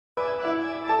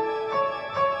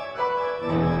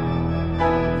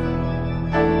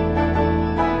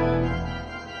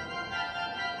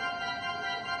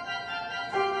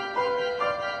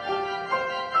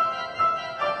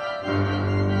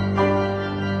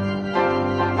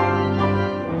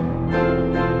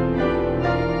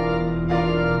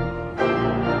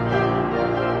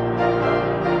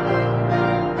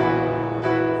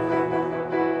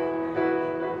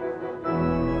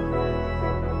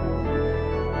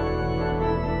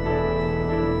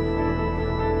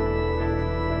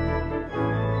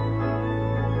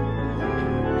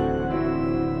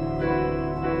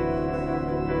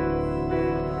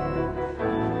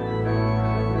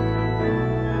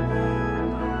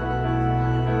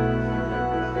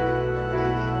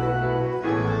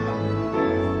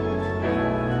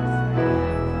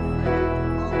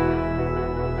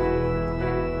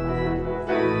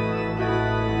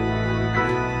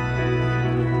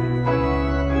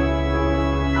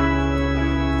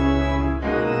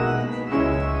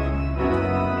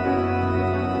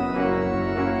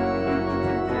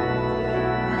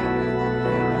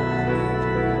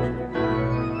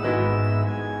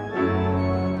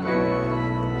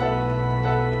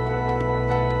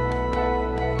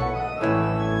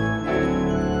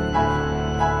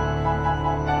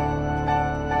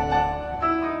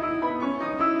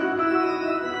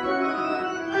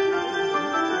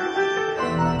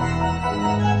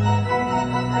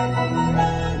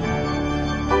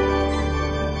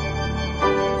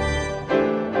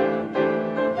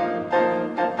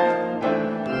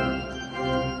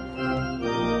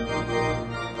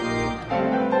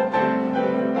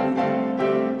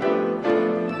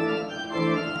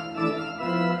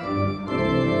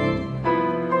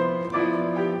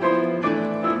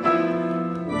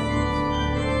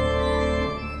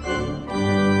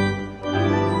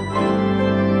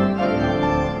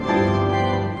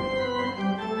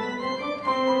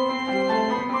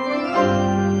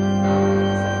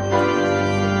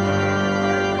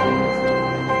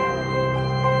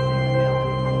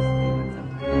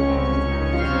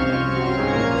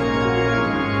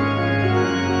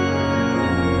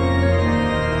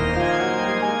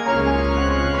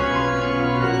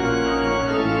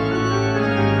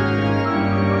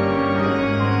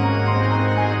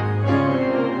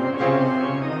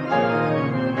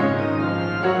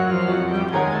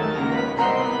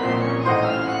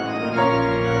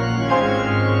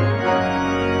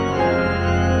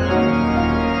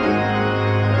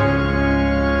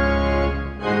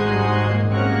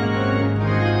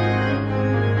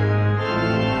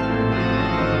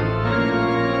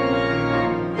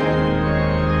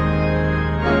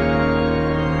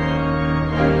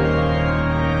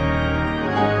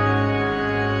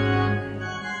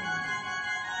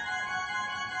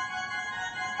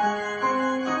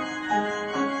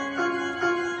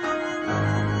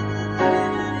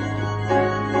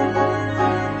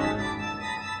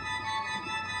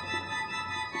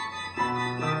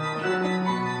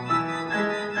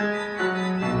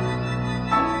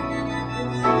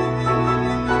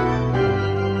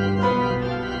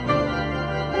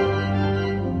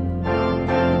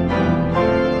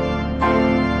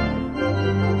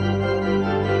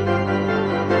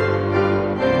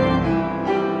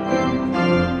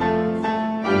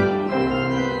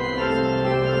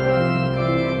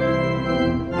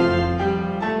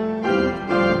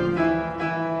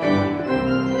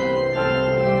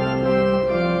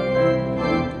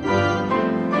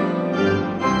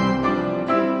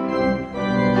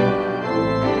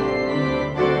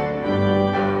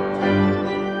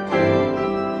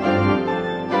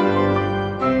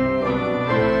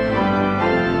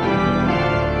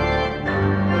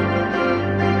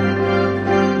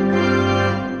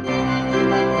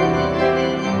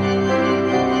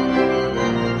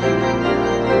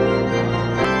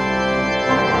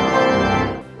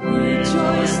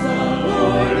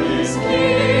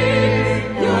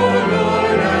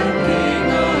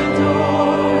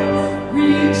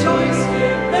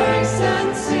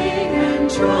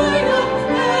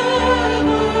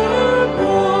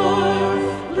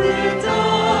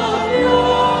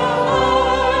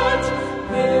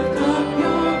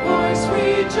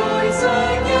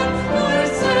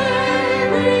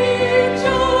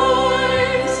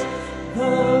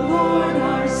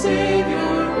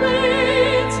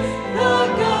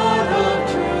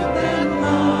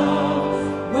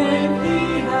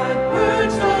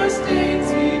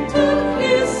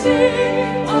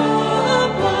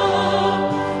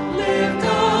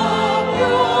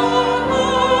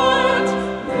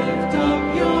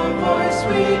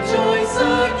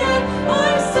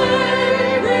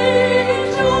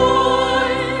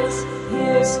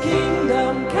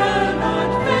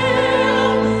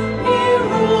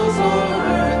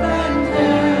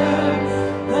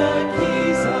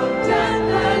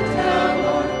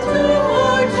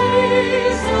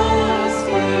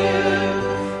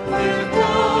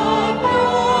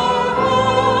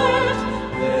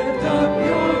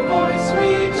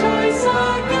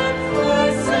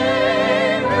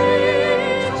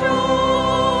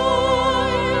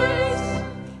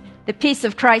peace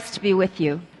of Christ be with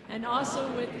you. And also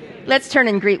with you. Let's turn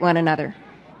and greet one another.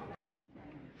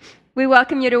 We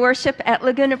welcome you to worship at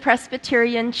Laguna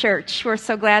Presbyterian Church. We're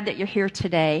so glad that you're here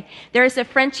today. There is a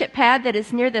friendship pad that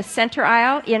is near the center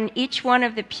aisle in each one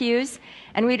of the pews,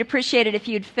 and we'd appreciate it if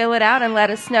you'd fill it out and let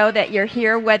us know that you're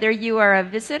here, whether you are a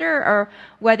visitor or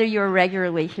whether you're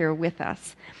regularly here with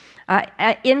us.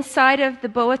 Inside of the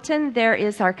bulletin, there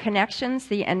is our connections,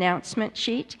 the announcement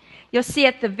sheet. You'll see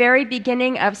at the very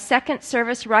beginning of second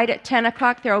service, right at 10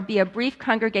 o'clock, there will be a brief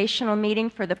congregational meeting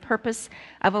for the purpose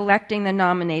of electing the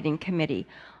nominating committee.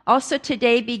 Also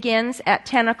today begins at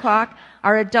 10 o'clock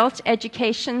our adult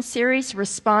education series,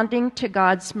 Responding to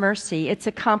God's Mercy. It's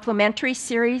a complementary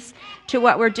series to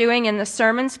what we're doing in the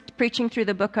sermons, preaching through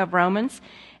the book of Romans.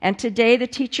 And today the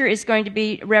teacher is going to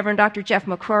be Reverend Dr. Jeff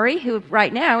McCrory, who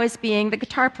right now is being the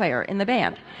guitar player in the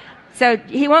band. So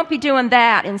he won't be doing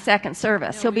that in second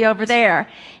service. He'll be over there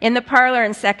in the parlor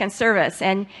in second service.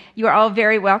 And you are all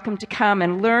very welcome to come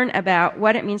and learn about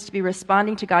what it means to be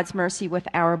responding to God's mercy with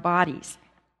our bodies.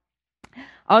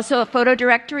 Also, photo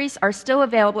directories are still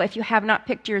available. If you have not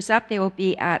picked yours up, they will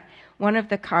be at one of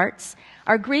the carts.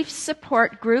 Our grief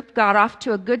support group got off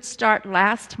to a good start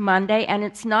last Monday, and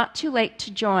it's not too late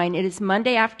to join. It is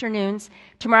Monday afternoons.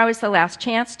 Tomorrow is the last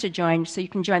chance to join, so you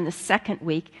can join the second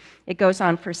week. It goes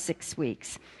on for 6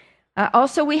 weeks.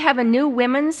 Also, we have a new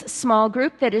women's small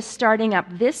group that is starting up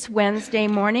this Wednesday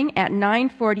morning at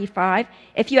 9:45.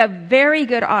 If you have very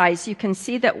good eyes, you can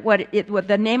see that what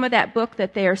the name of that book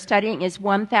that they are studying is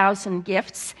 1,000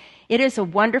 Gifts. It is a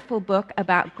wonderful book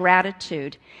about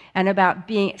gratitude and about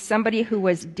being somebody who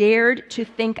was dared to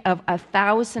think of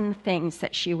 1,000 things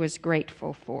that she was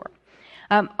grateful for.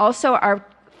 Also, our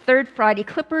Third Friday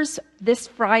Clippers this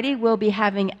Friday will be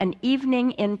having an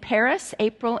evening in Paris,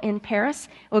 April in Paris.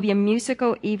 It will be a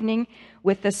musical evening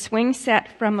with the swing set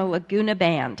from the Laguna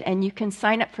Band, and you can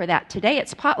sign up for that today.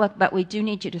 It's potluck, but we do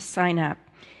need you to sign up.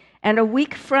 And a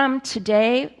week from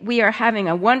today, we are having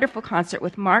a wonderful concert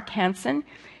with Mark Hansen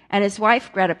and his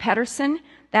wife, Greta Pedersen.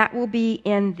 That will be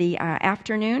in the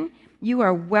afternoon. You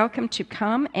are welcome to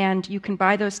come, and you can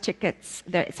buy those tickets.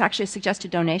 It's actually a suggested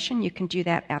donation. You can do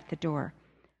that at the door.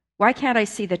 Why can't I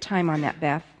see the time on that,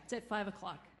 Beth? It's at 5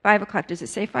 o'clock. 5 o'clock. Does it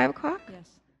say 5 o'clock? Yes.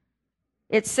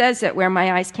 It says it where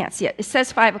my eyes can't see it. It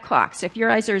says 5 o'clock. So if your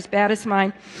eyes are as bad as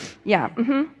mine, yeah.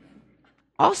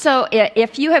 Also,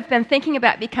 if you have been thinking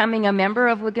about becoming a member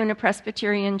of Laguna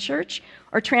Presbyterian Church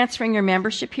or transferring your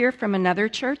membership here from another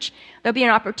church, there'll be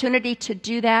an opportunity to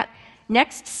do that.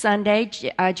 Next Sunday,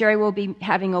 Jerry will be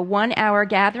having a 1-hour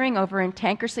gathering over in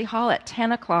Tankersley Hall at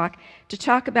 10 o'clock to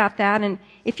talk about that. And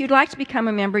if you'd like to become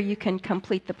a member, you can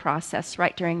complete the process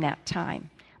right during that time.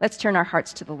 Let's turn our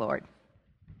hearts to the Lord.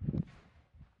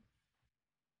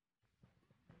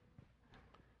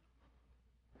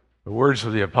 The words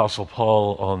of the Apostle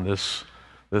Paul on this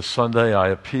Sunday: I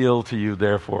appeal to you,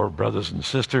 therefore, brothers and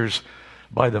sisters,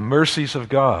 by the mercies of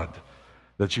God,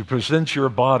 that you present your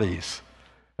bodies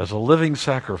as a living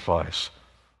sacrifice,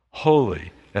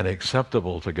 holy and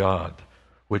acceptable to God,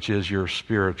 which is your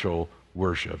spiritual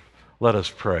worship. Let us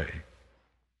pray.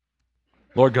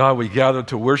 Lord God, we gather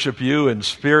to worship you in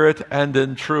spirit and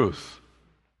in truth.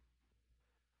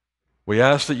 We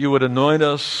ask that you would anoint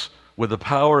us with the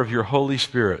power of your Holy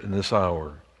Spirit in this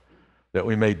hour, that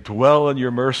we may dwell in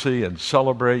your mercy and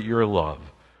celebrate your love.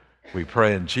 We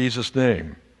pray in Jesus'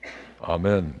 name.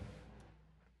 Amen.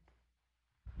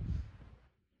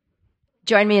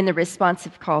 Join me in the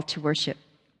responsive call to worship.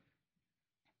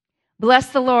 Bless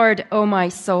the Lord, O my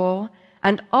soul,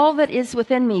 and all that is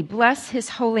within me, bless his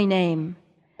holy name.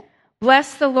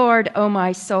 Bless the Lord, O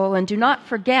my soul, and do not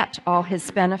forget all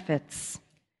his benefits.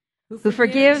 Who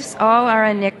forgives all our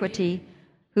iniquity,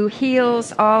 who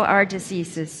heals all our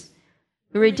diseases,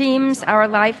 who redeems our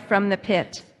life from the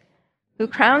pit, who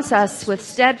crowns us with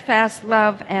steadfast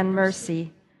love and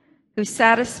mercy, who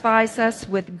satisfies us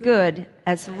with good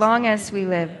as long as we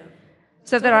live,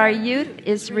 so that our youth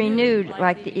is renewed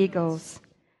like the eagles.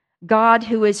 God,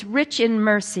 who is rich in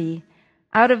mercy,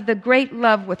 out of the great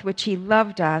love with which he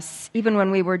loved us, even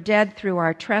when we were dead through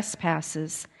our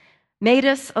trespasses, made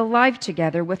us alive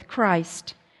together with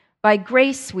Christ. By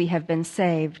grace we have been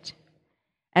saved.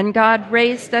 And God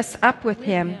raised us up with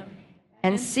him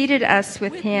and seated us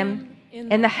with him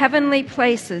in the heavenly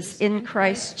places in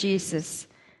Christ Jesus,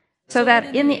 so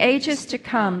that in the ages to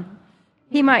come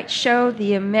he might show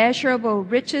the immeasurable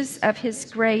riches of his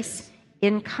grace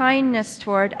in kindness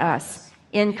toward us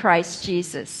in Christ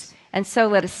Jesus. And so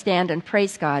let us stand and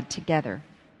praise God together.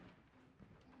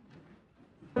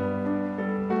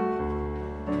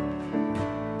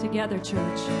 Together,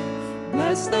 church.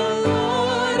 Bless the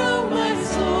Lord, O my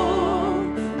soul.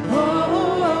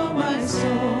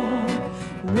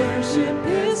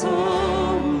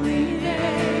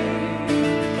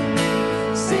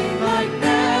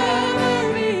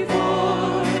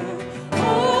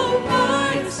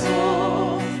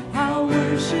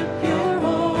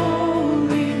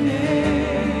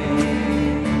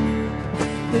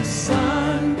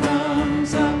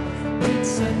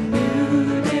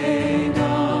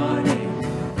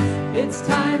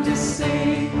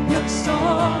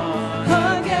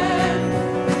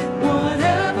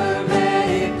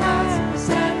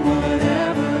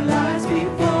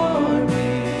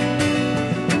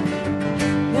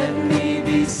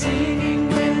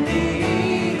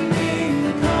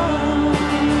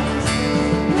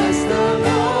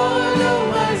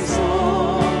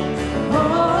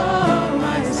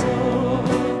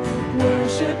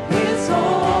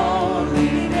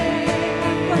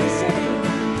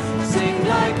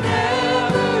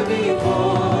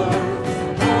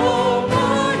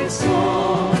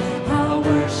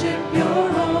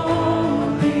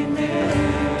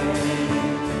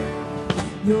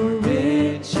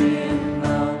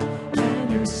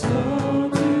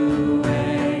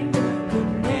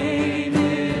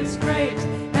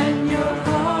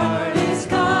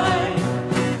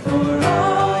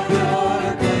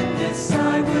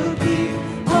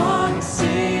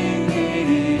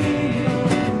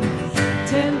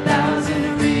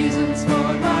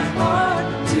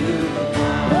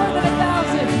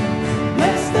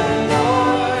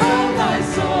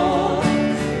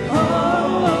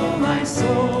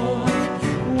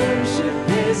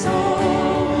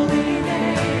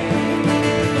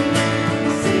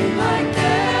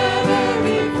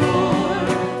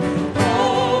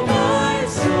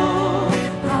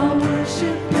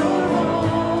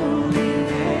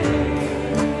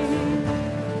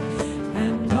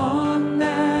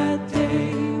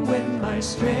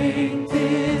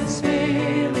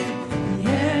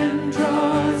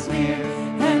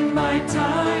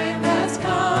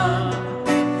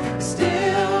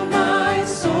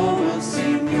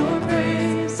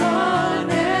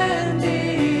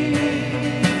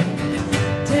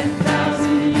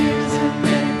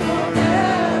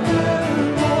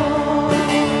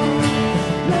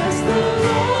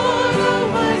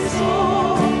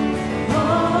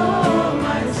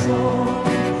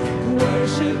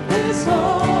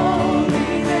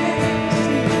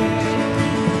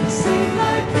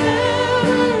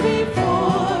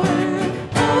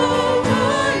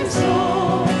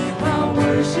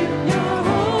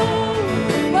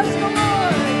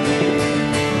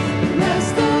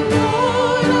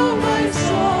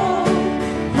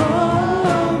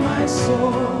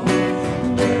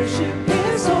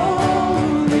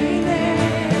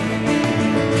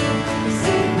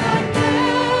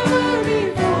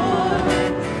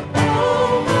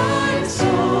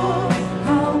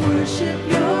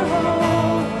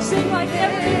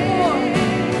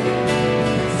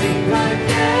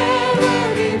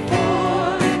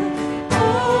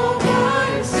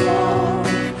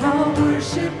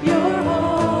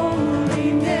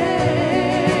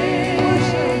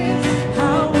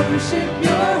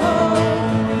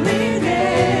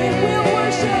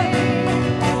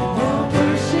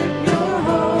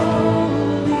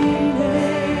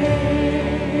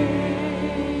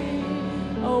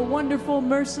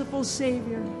 Merciful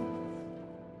Savior.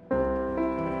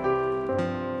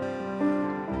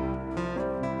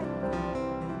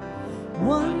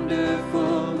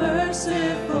 Wonderful,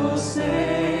 merciful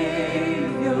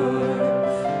Savior,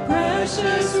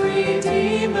 precious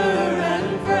Redeemer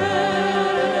and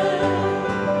friend.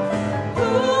 Who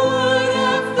would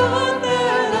have thought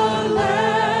that a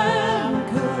lamb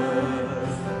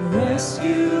could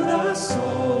rescue the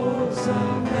souls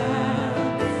of man?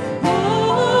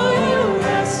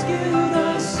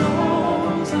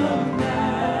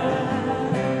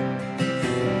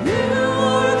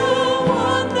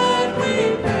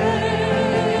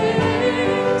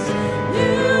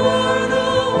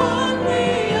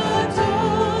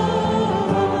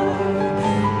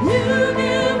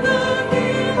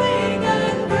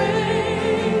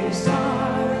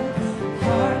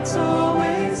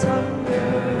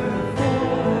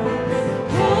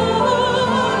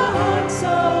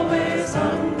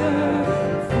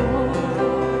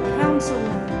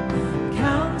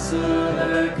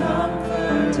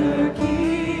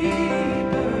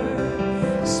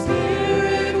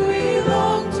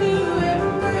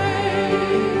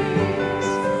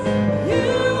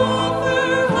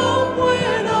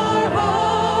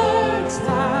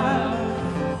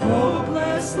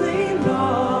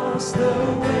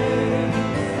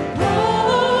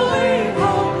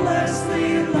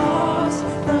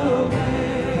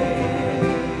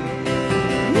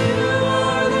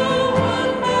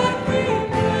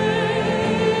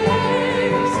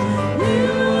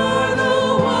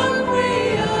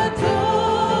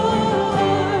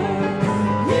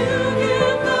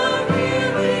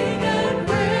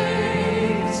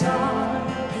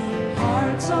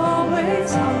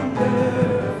 Always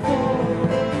hunger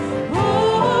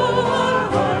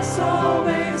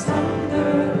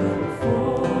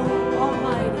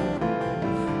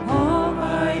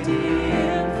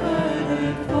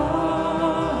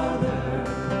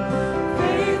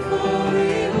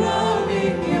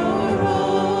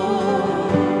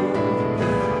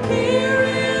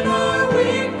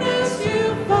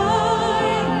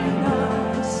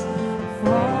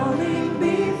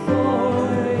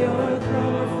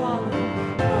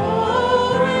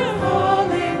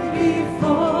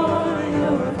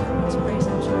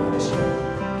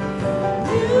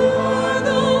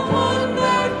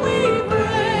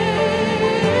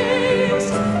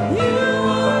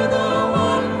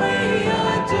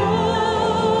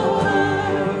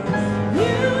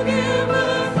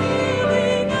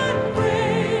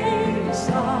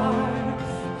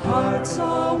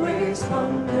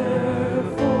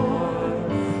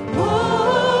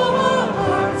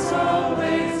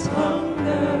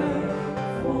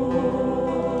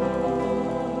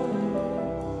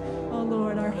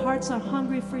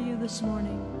this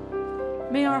morning.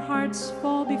 May our hearts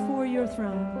fall before your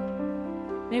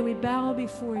throne. May we bow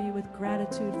before you with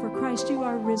gratitude. For Christ, you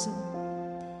are risen.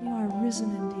 You are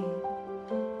risen indeed.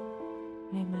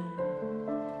 Amen.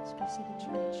 Let's be seated,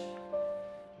 church.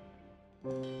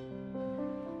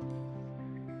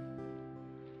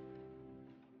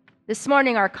 This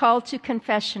morning, our call to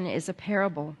confession is a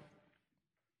parable.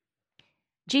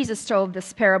 Jesus told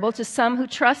this parable to some who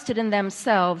trusted in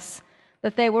themselves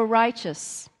that they were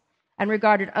righteous and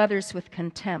regarded others with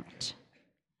contempt.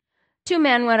 2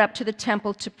 men went up to the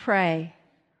temple to pray,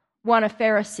 one a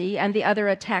Pharisee and the other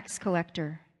a tax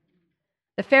collector.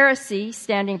 The Pharisee,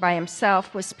 standing by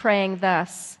himself, was praying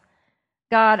thus,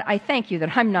 God, I thank you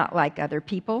that I'm not like other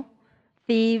people,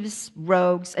 thieves,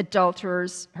 rogues,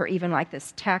 adulterers, or even like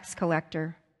this tax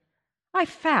collector. I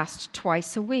fast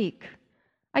twice a week.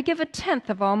 I give 1/10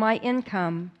 of all my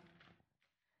income.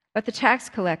 But the tax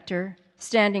collector,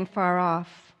 standing far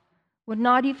off, would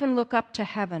not even look up to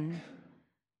heaven,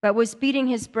 but was beating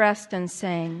his breast and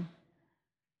saying,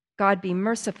 God, be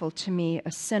merciful to me,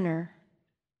 a sinner.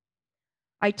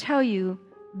 I tell you,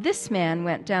 this man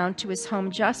went down to his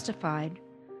home justified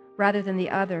rather than the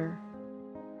other.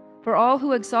 For all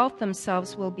who exalt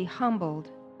themselves will be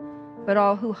humbled, but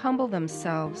all who humble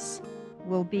themselves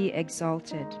will be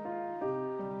exalted.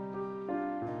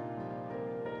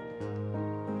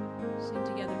 Sing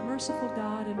together, merciful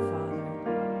God and Father.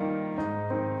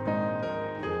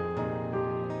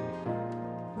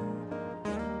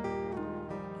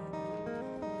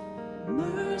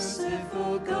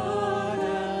 Merciful God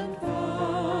and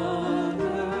Father,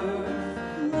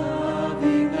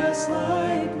 loving us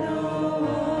like no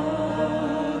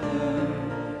other,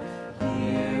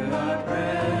 hear our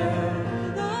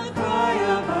prayer, the cry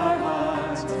of our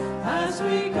hearts as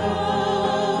we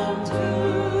come to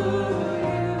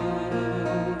you.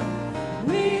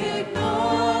 We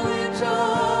acknowledge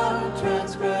our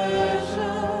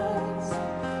transgressions,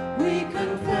 we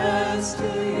confess to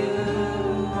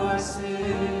you our sin.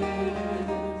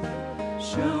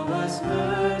 Show us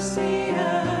mercy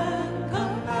and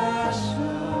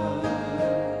compassion.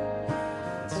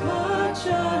 Touch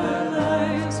our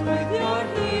lives with your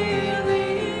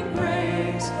healing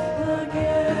grace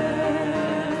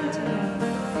again.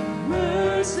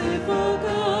 Merciful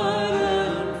God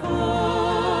and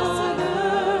Father,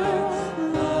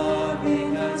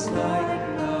 loving us like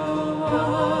no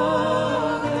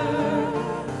other,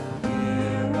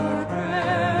 hear our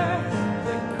prayer,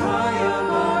 the cry of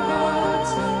our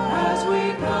hearts as we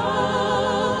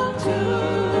come to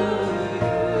you.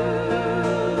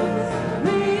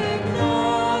 We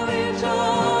acknowledge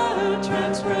our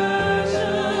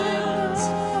transgressions,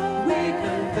 we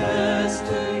confess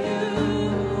to you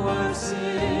our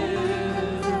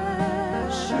sin.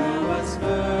 Show us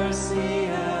mercy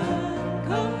and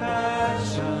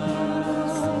compassion.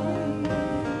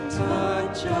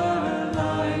 Touch our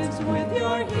lives with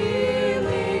your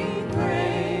healing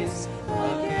grace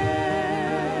again.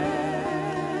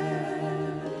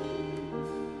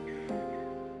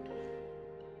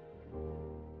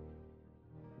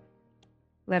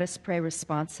 Let us pray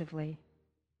responsively.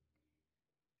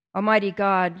 Almighty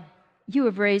God, you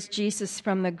have raised Jesus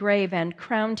from the grave and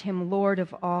crowned him Lord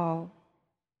of all.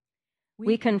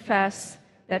 We confess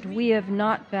that we have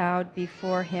not bowed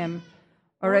before him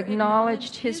or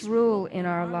acknowledged his rule in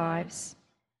our lives.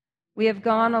 We have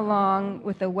gone along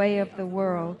with the way of the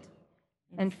world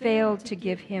and failed to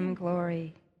give him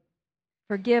glory.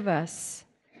 Forgive us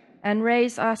and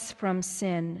raise us from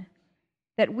sin,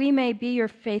 that we may be your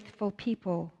faithful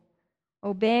people,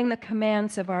 obeying the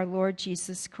commands of our Lord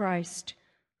Jesus Christ,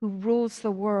 who rules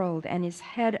the world and is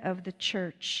head of the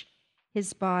church,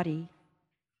 his body.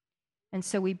 And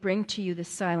so we bring to you the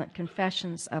silent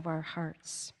confessions of our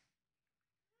hearts.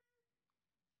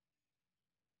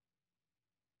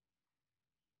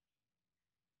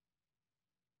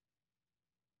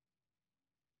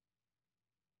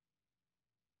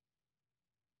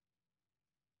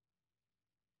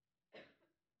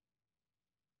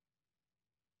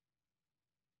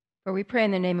 For we pray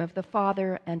in the name of the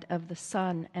Father, and of the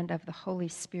Son, and of the Holy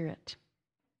Spirit.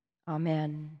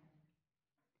 Amen.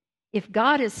 If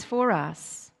God is for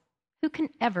us, who can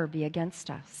ever be against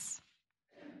us?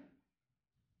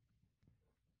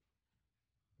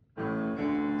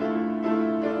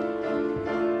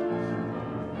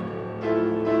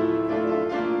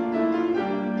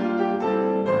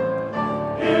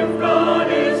 If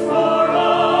God is for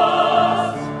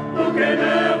us, who can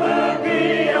ever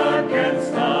be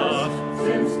against us?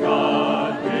 Since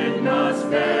God did not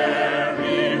spare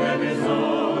even his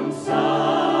own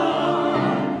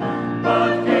Son,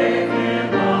 but gave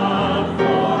him up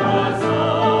for us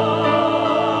all.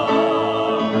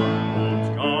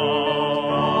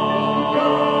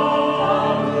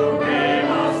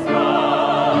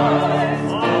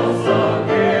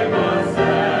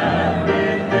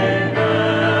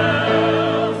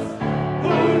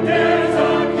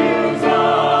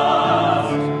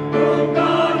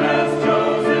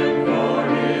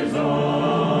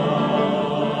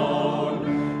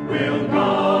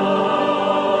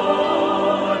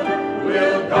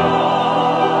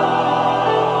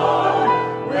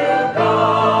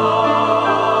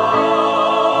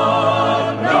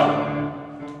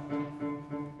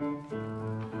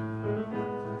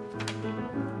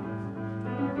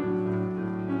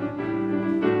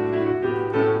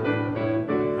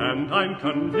 I'm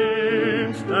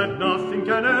convinced that nothing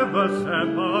can ever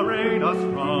separate us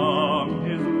from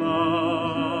His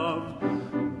love.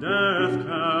 Death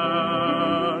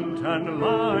can't and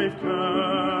life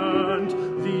can't,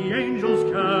 the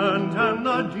angels can't and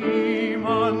the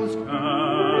demons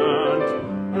can't.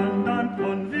 And I'm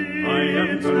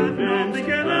convinced that nothing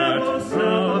can ever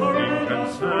separate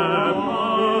us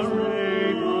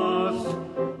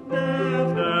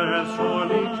Death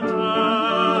surely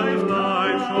can't,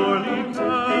 life surely can't,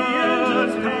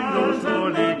 the angels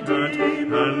surely can't,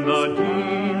 and the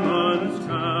demons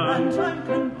can't.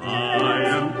 I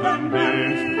am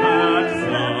convinced that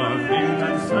nothing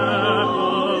can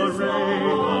separate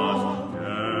us.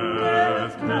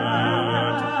 Death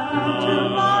can't,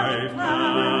 life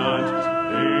can't,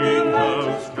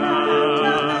 angels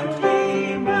can't,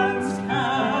 demons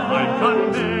can't. I'm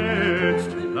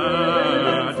convinced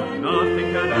that nothing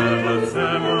can ever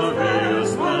separate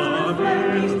us from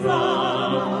His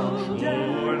love.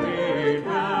 Surely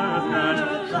death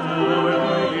can't,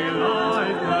 surely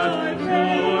life can't,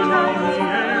 surely the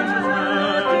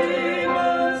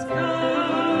angels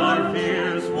can't. Our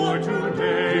fears for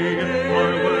today,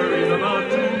 our worries about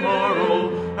tomorrow,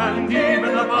 and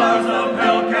even the bars of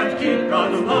hell can't keep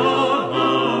God's love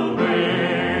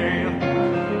away.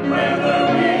 Whether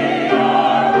we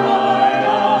are high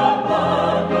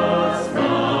above the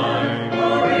sky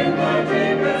or in the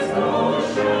deepest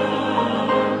ocean,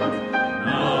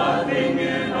 nothing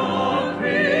in all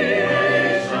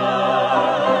creation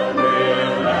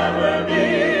will ever be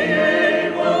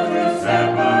able to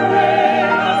separate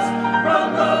us from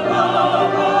the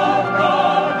love of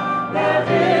God that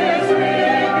is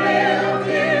revealed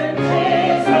in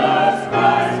Jesus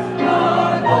Christ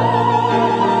our Lord.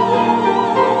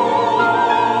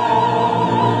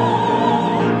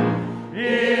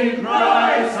 In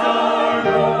Christ our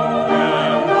Lord,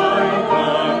 and I'm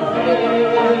convinced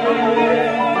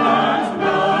that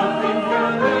nothing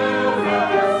can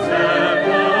ever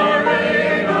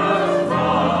separate us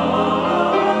from the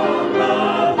love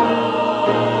of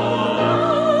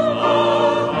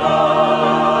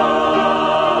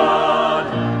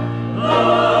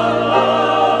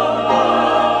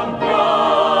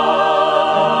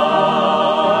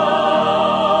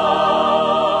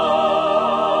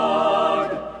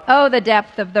Oh, the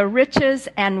depth of the riches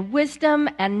and wisdom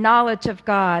and knowledge of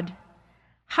God.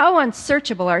 How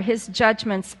unsearchable are His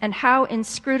judgments and how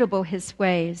inscrutable His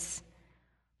ways.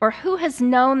 For who has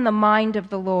known the mind of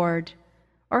the Lord?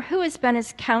 Or who has been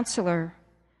His counselor?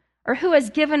 Or who has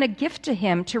given a gift to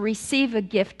Him to receive a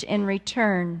gift in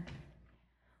return?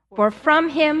 For from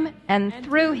Him and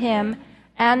through Him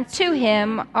and to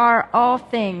Him are all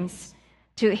things.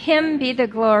 To Him be the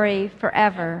glory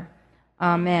forever.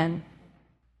 Amen.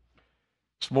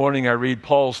 This morning I read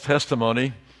Paul's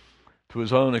testimony to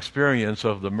his own experience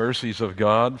of the mercies of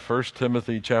God, 1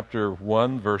 Timothy chapter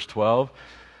 1, verse 12.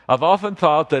 I've often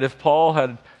thought that if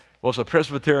Paul was a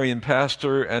Presbyterian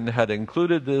pastor and had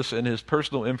included this in his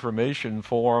personal information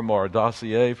form or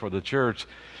dossier for the church,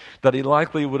 that he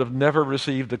likely would have never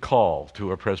received a call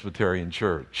to a Presbyterian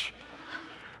church.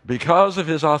 Because of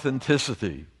his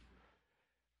authenticity,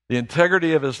 the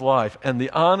integrity of his life, and the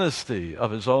honesty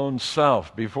of his own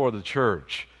self before the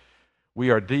church, we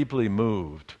are deeply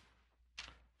moved.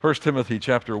 1 Timothy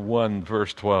chapter 1,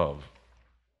 verse 12.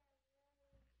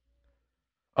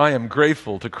 I am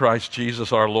grateful to Christ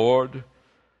Jesus our Lord,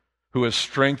 who has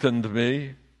strengthened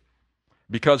me,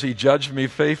 because He judged me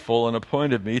faithful and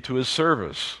appointed me to His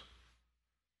service.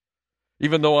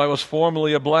 Even though I was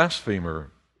formerly a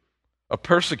blasphemer, a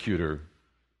persecutor,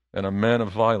 and a man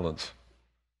of violence.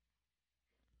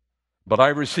 But I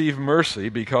received mercy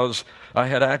because I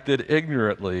had acted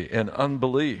ignorantly in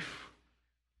unbelief.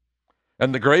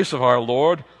 And the grace of our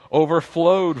Lord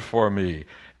overflowed for me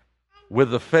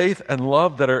with the faith and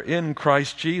love that are in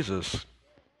Christ Jesus.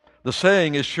 The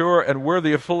saying is sure and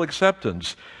worthy of full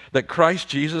acceptance, that Christ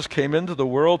Jesus came into the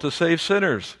world to save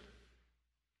sinners,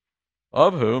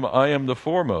 of whom I am the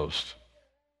foremost.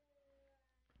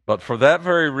 But for that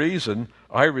very reason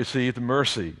I received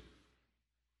mercy,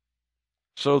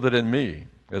 so that in me,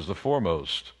 as the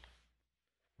foremost,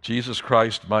 Jesus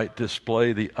Christ might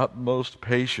display the utmost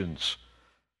patience,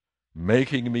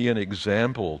 making me an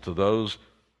example to those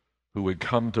who would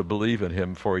come to believe in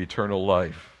Him for eternal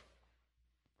life.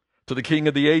 To the King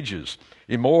of the ages,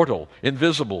 immortal,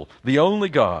 invisible, the only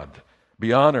God,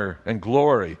 be honor and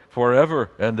glory forever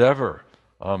and ever.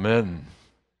 Amen.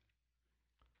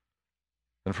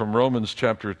 And from Romans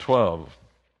chapter 12,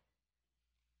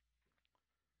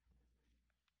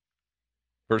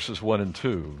 verses 1 and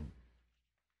 2.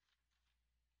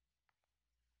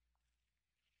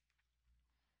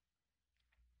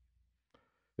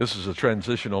 This is a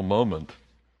transitional moment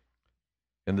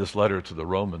in this letter to the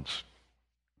Romans.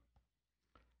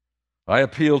 I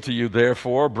appeal to you,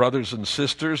 therefore, brothers and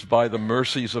sisters, by the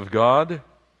mercies of God,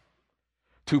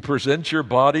 to present your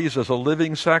bodies as a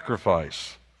living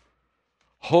sacrifice,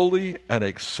 holy and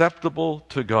acceptable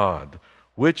to God,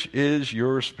 which is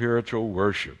your spiritual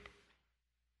worship.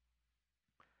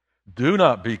 Do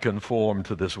not be conformed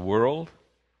to this world,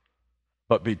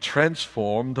 but be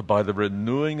transformed by the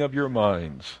renewing of your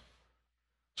minds,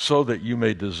 so that you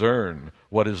may discern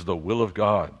what is the will of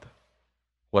God,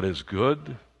 what is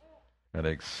good and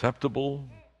acceptable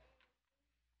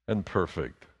and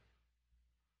perfect.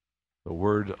 The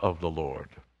word of the Lord.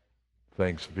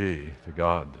 Thanks be to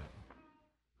God.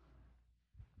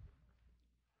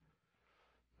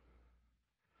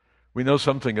 We know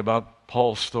something about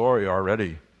Paul's story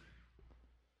already,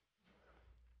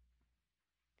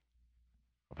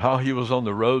 of how he was on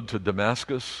the road to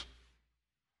Damascus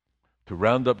to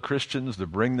round up Christians, to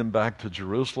bring them back to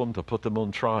Jerusalem, to put them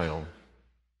on trial.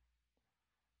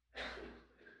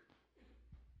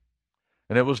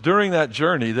 And it was during that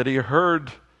journey that he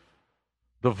heard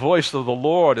the voice of the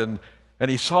Lord, and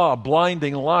he saw a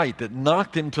blinding light that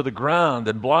knocked him to the ground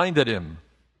and blinded him.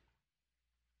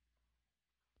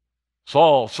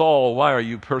 Saul, Saul, why are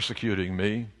you persecuting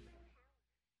me?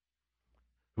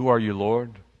 Who are you,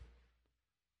 Lord?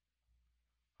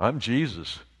 I'm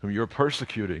Jesus, whom you're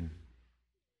persecuting.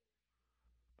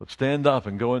 But stand up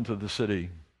and go into the city.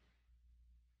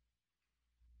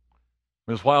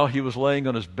 It was while he was laying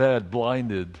on his bed,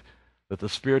 blinded, that the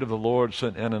Spirit of the Lord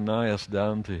sent Ananias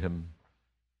down to him.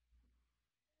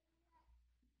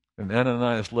 And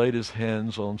Ananias laid his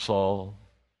hands on Saul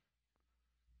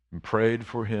and prayed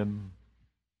for him.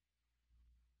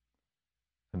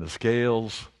 And the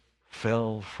scales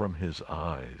fell from his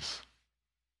eyes,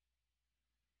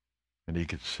 and he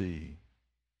could see.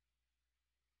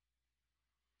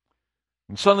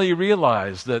 And suddenly he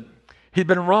realized that he'd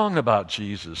been wrong about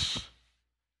Jesus.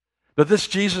 That this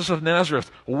Jesus of Nazareth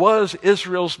was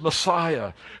Israel's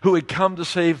Messiah who had come to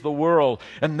save the world.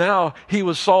 And now he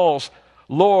was Saul's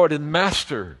Lord and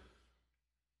Master.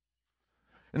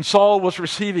 And Saul was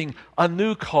receiving a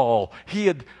new call.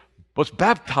 He was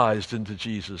baptized into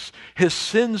Jesus. His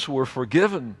sins were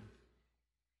forgiven.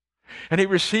 And he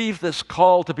received this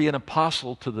call to be an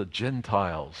apostle to the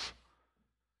Gentiles.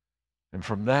 And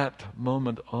from that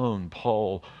moment on,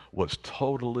 Paul was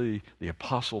totally, the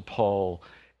Apostle Paul,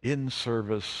 in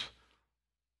service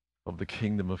of the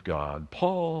kingdom of God.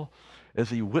 Paul, as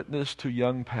he witnessed to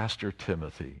young Pastor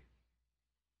Timothy,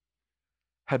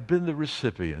 had been the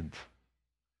recipient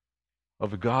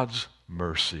of God's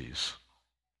mercies.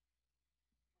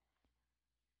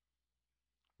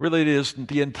 Really, it is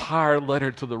the entire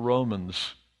letter to the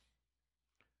Romans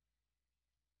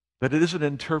that it is an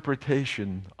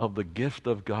interpretation of the gift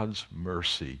of God's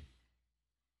mercy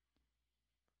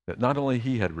that not only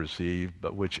he had received,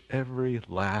 but which every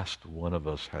last one of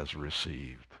us has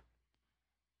received.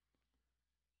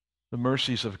 The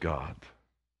mercies of God.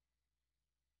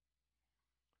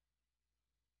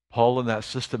 Paul, in that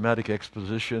systematic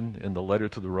exposition in the letter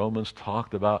to the Romans,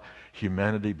 talked about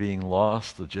humanity being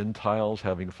lost, the Gentiles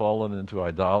having fallen into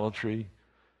idolatry,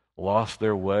 lost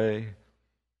their way,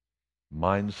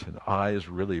 minds and eyes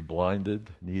really blinded,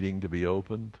 needing to be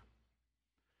opened.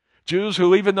 Jews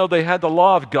who, even though they had the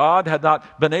law of God, had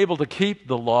not been able to keep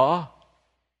the law.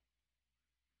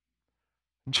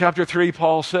 In chapter 3,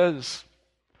 Paul says,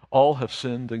 all have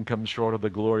sinned and come short of the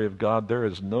glory of God. There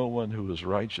is no one who is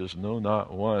righteous, no,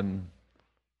 not one.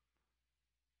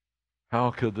 How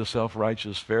could the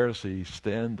self-righteous Pharisee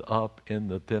stand up in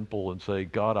the temple and say,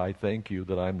 God, I thank you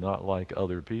that I'm not like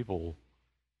other people?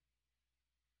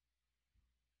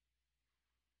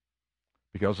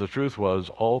 Because the truth was,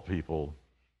 all people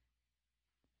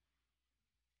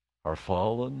are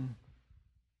fallen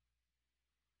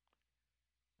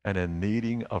and in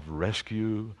needing of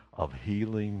rescue, of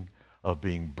healing, of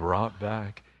being brought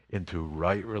back into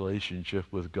right relationship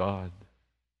with God,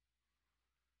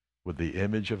 with the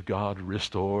image of God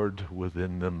restored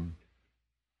within them.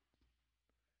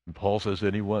 And Paul says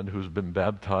anyone who's been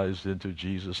baptized into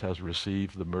Jesus has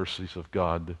received the mercies of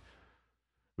God.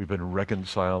 We've been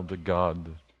reconciled to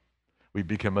God. We've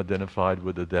become identified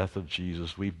with the death of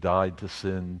Jesus. We've died to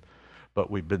sin,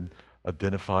 but we've been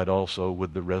identified also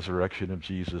with the resurrection of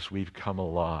Jesus. We've come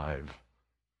alive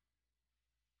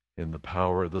in the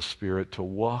power of the Spirit to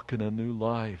walk in a new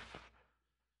life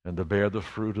and to bear the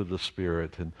fruit of the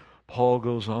Spirit. And Paul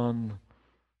goes on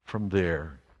from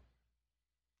there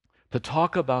to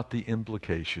talk about the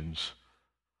implications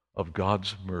of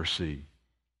God's mercy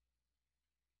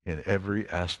in every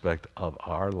aspect of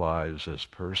our lives as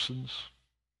persons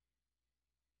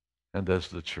and as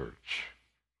the church.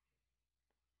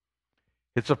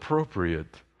 It's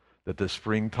appropriate that this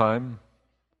springtime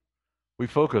we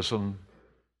focus on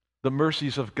the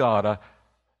mercies of God.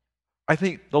 I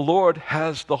think the Lord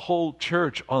has the whole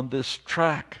church on this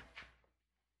track.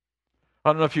 I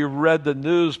don't know if you read the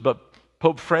news, but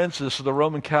Pope Francis of the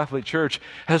Roman Catholic Church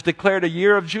has declared a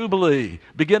year of Jubilee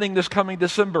beginning this coming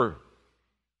December.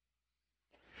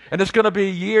 And it's going to be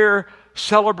a year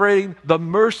celebrating the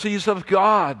mercies of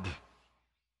God.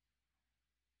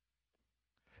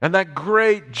 And that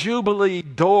great Jubilee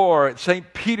door at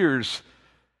St. Peter's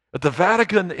at the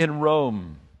Vatican in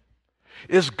Rome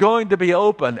is going to be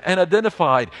open and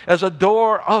identified as a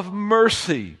door of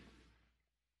mercy.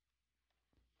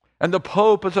 And the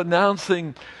Pope is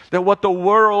announcing that what the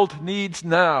world needs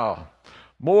now,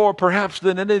 more perhaps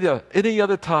than any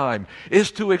other time,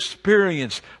 is to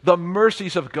experience the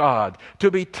mercies of God,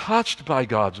 to be touched by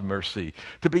God's mercy,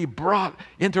 to be brought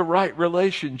into right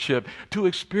relationship, to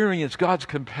experience God's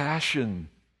compassion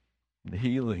and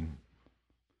healing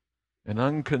and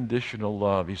unconditional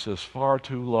love. He says, far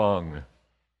too long,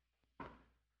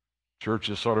 church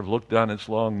has sort of looked down its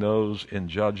long nose in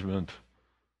judgment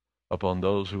upon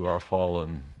those who are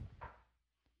fallen.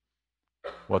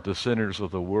 What the sinners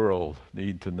of the world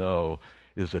need to know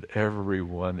is that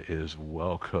everyone is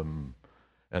welcome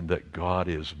and that God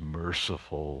is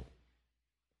merciful.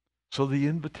 So the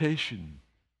invitation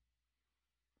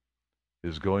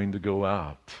is going to go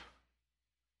out.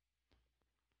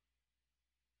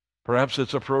 Perhaps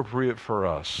it's appropriate for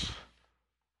us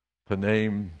to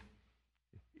name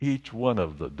each one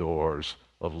of the doors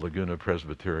of Laguna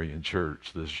Presbyterian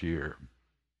Church this year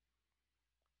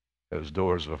as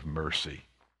doors of mercy,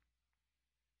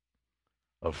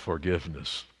 of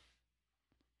forgiveness,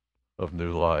 of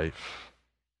new life,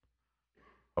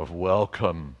 of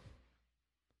welcome,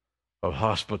 of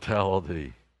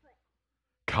hospitality.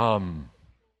 Come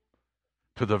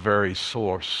to the very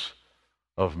source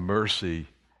of mercy.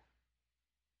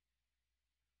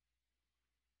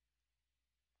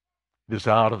 It is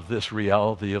out of this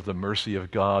reality of the mercy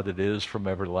of God, it is from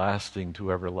everlasting to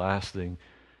everlasting,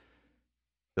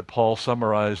 that Paul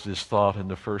summarized his thought in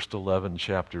the first 11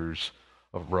 chapters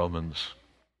of Romans.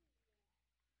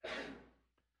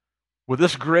 With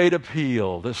this great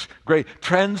appeal, this great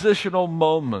transitional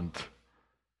moment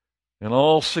in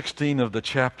all 16 of the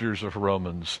chapters of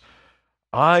Romans,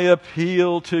 I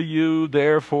appeal to you,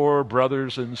 therefore,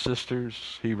 brothers and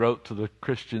sisters, he wrote to the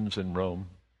Christians in Rome.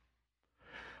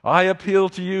 I appeal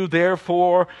to you,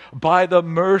 therefore, by the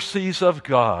mercies of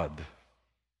God,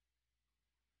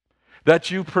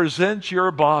 that you present your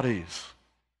bodies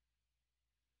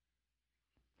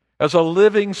as a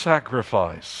living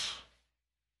sacrifice,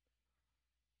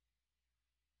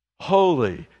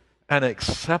 holy and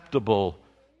acceptable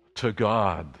to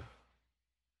God.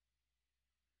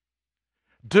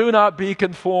 Do not be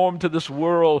conformed to this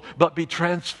world, but be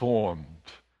transformed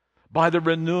by the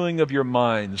renewing of your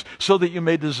minds, so that you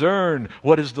may discern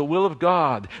what is the will of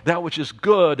God, that which is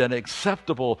good and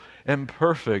acceptable and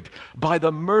perfect. By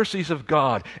the mercies of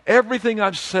God, everything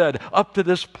I've said up to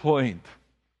this point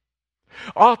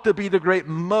ought to be the great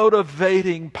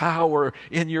motivating power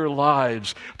in your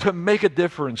lives to make a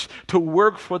difference, to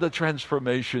work for the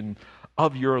transformation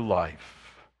of your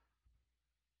life.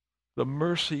 The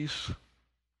mercies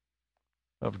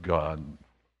of God.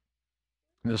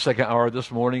 In the second hour this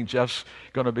morning, Jeff's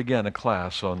going to begin a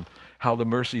class on how the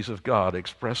mercies of God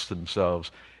express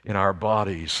themselves in our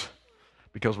bodies,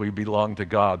 because we belong to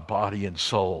God, body and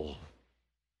soul.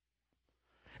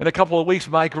 In a couple of weeks,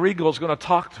 Mike Regal is going to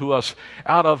talk to us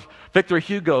out of Victor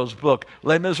Hugo's book,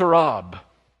 Les Miserables,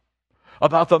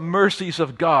 about the mercies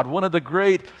of God, one of the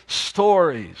great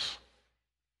stories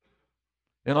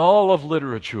in all of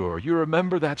literature. You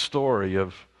remember that story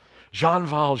of Jean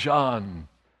Valjean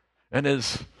and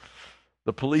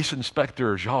the police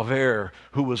inspector, Javert,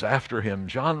 who was after him.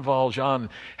 Jean Valjean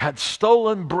had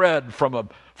stolen bread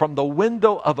from the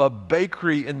window of a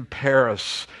bakery in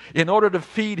Paris in order to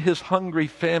feed his hungry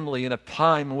family in a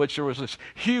time in which there was this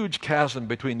huge chasm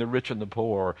between the rich and the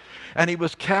poor. And he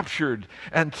was captured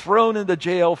and thrown into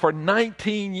jail for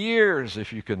 19 years,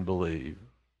 if you can believe.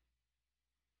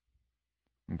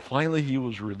 And finally he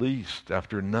was released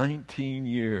after 19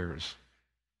 years.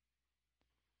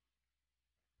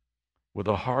 With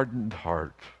a hardened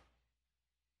heart,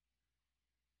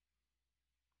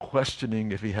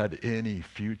 questioning if he had any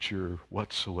future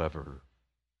whatsoever.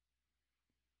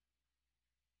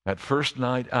 At first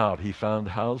night out, he found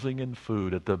housing and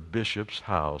food at the bishop's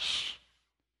house.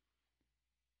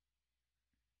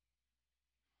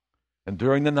 And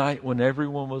during the night when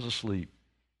everyone was asleep,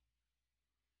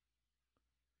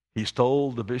 he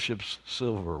stole the bishop's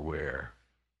silverware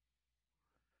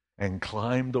and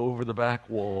climbed over the back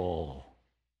wall,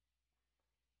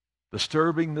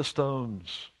 disturbing the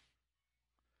stones,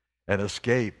 and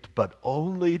escaped, but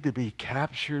only to be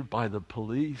captured by the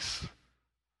police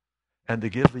and to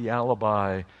give the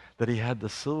alibi that he had the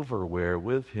silverware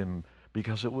with him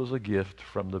because it was a gift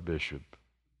from the bishop.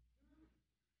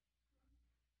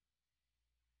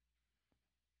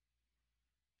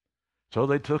 So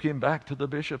they took him back to the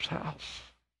bishop's house.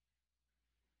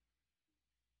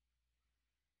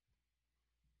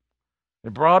 They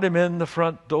brought him in the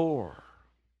front door.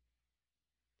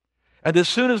 And as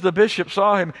soon as the bishop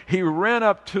saw him, he ran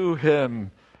up to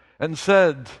him and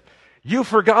said, "You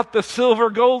forgot the silver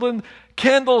golden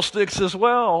candlesticks as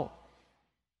well."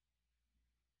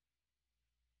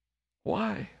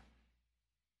 Why?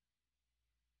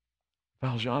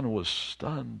 Valjean was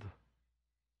stunned.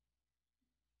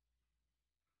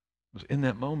 In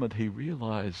that moment, he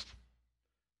realized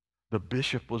the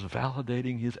bishop was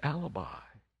validating his alibi.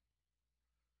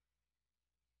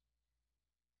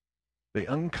 They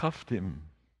uncuffed him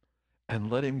and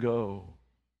let him go.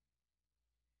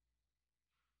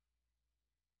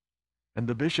 And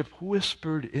the bishop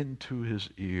whispered into his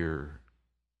ear,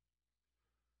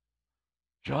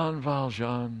 "Jean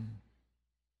Valjean,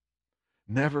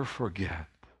 never forget.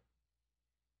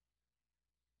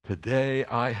 Today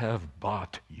I have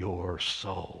bought your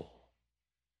soul.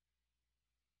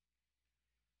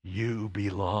 You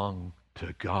belong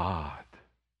to God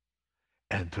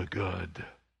and to good.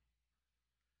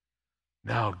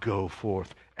 Now go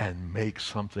forth and make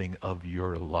something of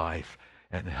your life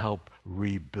and help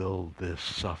rebuild this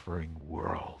suffering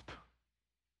world."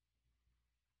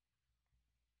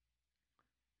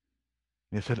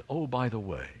 And he said, "Oh, by the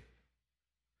way,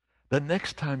 the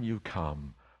next time you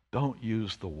come, don't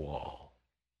use the wall.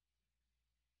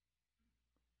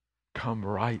 Come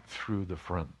right through the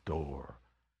front door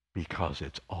because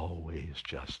it's always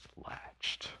just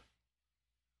latched."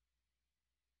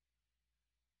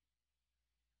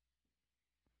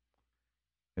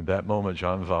 In that moment,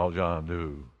 Jean Valjean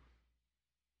knew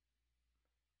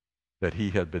that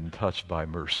he had been touched by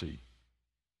mercy.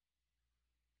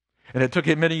 And it took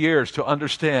him many years to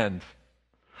understand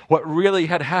what really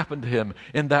had happened to him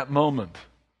in that moment.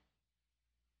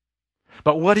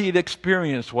 But what he had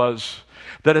experienced was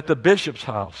that at the bishop's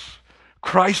house,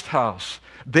 Christ's house,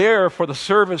 there for the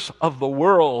service of the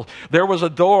world, there was a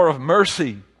door of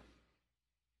mercy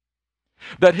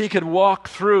that he could walk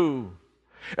through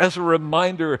as a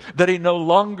reminder that he no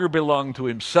longer belonged to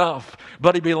himself,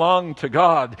 but he belonged to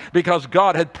God because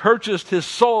God had purchased his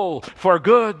soul for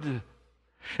good.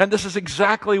 And this is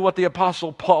exactly what the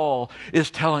Apostle Paul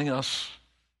is telling us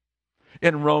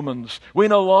in Romans. We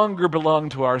no longer belong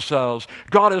to ourselves.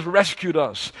 God has rescued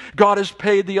us. God has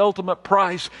paid the ultimate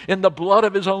price in the blood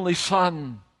of his only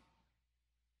Son.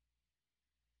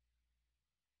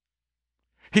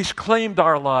 He's claimed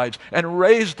our lives and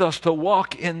raised us to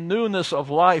walk in newness of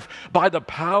life by the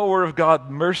power of God's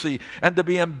mercy and to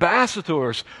be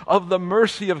ambassadors of the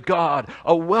mercy of God,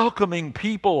 a welcoming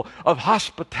people of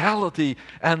hospitality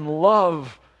and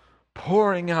love,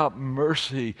 pouring out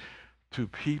mercy to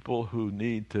people who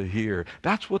need to hear.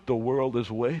 That's what the world is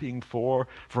waiting for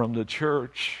from the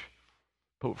church.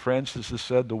 Pope Francis has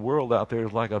said the world out there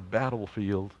is like a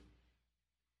battlefield.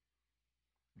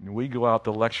 We go out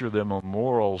to lecture them on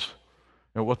morals,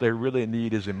 and what they really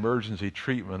need is emergency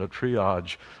treatment, a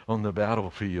triage on the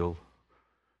battlefield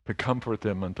to comfort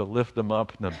them and to lift them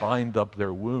up and to bind up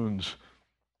their wounds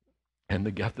and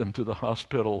to get them to the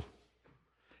hospital.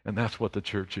 And that's what the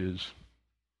church is.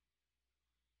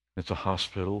 It's a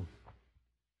hospital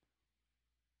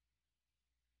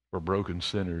for broken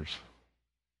sinners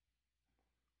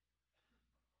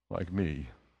like me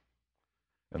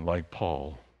and like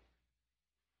Paul.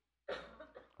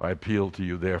 I appeal to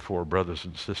you, therefore, brothers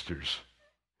and sisters,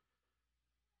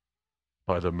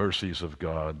 by the mercies of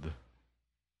God,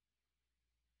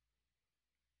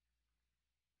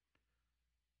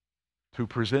 to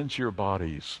present your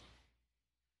bodies,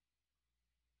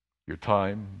 your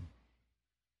time,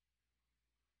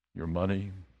 your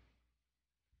money,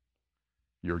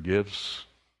 your gifts,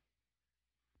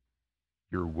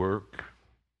 your work,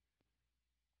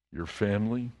 your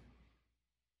family,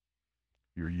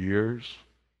 your years,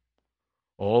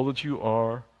 all that you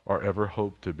are or ever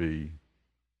hope to be.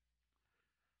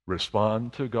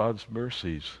 Respond to God's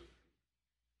mercies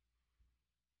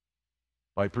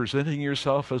by presenting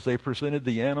yourself as they presented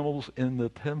the animals in the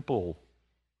temple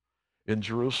in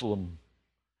Jerusalem,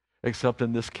 except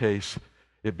in this case,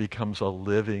 it becomes a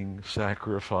living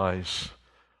sacrifice,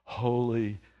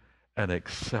 holy and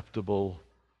acceptable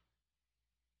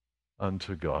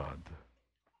unto God.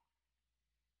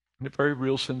 In a very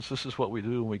real sense, this is what we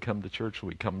do when we come to church.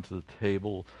 We come to the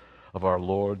table of our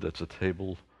Lord. That's a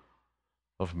table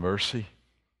of mercy.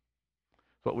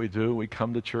 What we do, we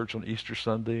come to church on Easter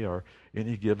Sunday or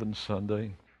any given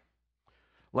Sunday.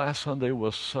 Last Sunday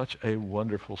was such a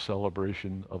wonderful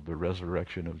celebration of the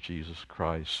resurrection of Jesus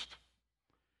Christ.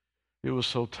 It was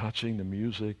so touching, the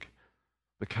music,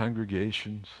 the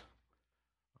congregations,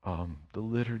 the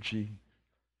liturgy,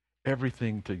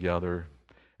 everything together.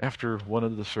 After one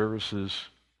of the services,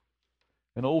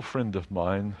 an old friend of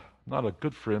mine, not a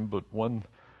good friend, but one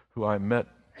who I met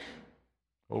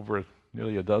over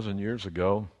nearly a dozen years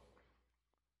ago,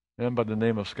 and by the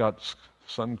name of Scott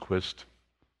Sundquist,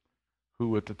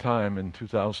 who at the time in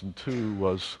 2002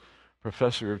 was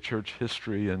professor of church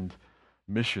history and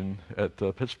mission at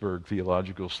Pittsburgh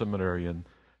Theological Seminary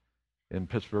in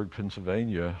Pittsburgh,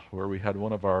 Pennsylvania, where we had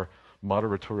one of our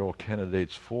moderatorial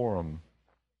candidates forum.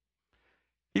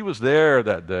 He was there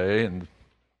that day, and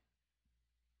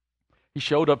he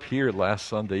showed up here last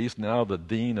Sunday. He's now the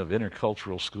Dean of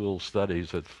Intercultural School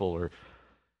Studies at Fuller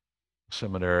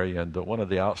Seminary, and one of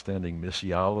the outstanding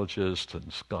missiologists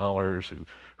and scholars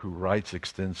who writes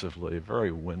extensively, a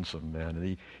very winsome man.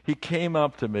 And he came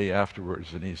up to me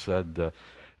afterwards and he said,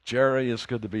 Jerry, it's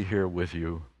good to be here with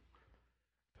you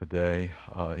today.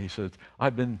 He said,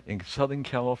 I've been in Southern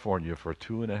California for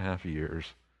 2.5 years,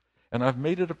 and I've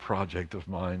made it a project of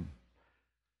mine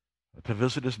to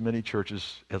visit as many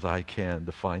churches as I can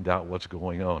to find out what's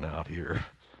going on out here.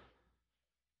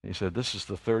 He said, this is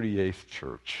the 38th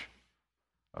church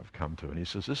I've come to. And he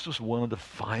says, this was one of the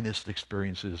finest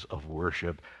experiences of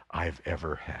worship I've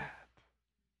ever had.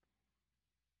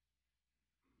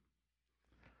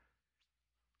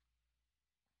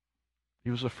 He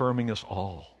was affirming us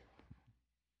all.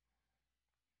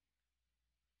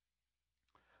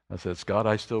 I said, Scott,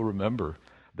 I still remember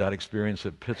that experience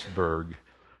at Pittsburgh.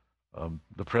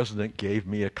 The president gave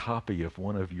me a copy of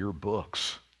one of your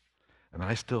books, and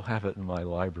I still have it in my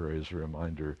library as a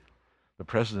reminder. The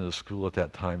president of the school at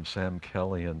that time, Sam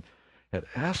Kelly, had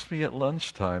asked me at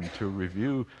lunchtime to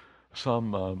review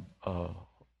some,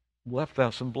 left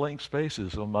out some blank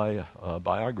spaces on my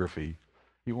biography.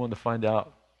 He wanted to find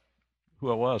out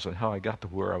who I was and how I got to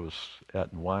where I was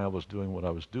at and why I was doing what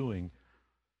I was doing.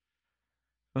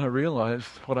 And I realized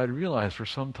what I'd realized for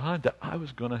some time, that I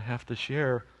was going to have to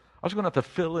share. I was going to have to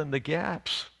fill in the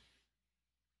gaps.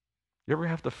 You ever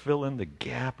have to fill in the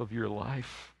gap of your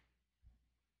life?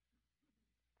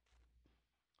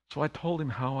 So I told him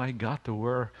how I got to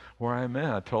where I'm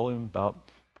at. I told him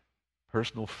about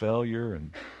personal failure,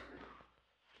 and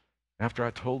after I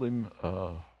told him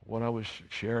what I was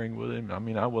sharing with him, I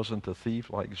mean, I wasn't a thief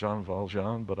like Jean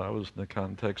Valjean, but I was in the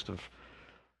context of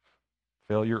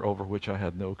failure over which I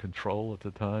had no control at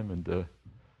the time, and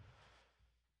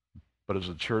but it was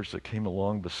a church that came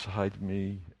along beside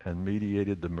me and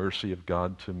mediated the mercy of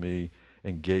God to me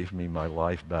and gave me my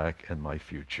life back and my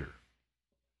future.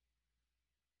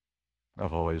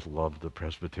 I've always loved the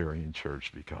Presbyterian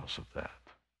Church because of that.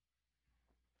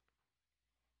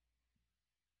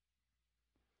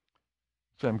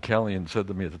 Sam Callion said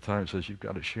to me at the time, he says, you've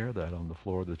got to share that on the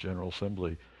floor of the General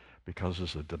Assembly, because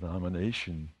as a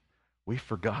denomination, we've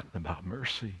forgotten about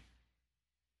mercy.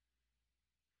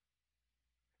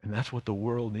 And that's what the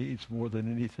world needs more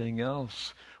than anything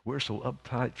else. We're so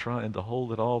uptight trying to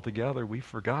hold it all together, we've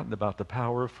forgotten about the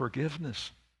power of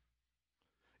forgiveness.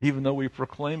 Even though we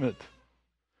proclaim it,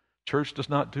 church does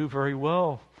not do very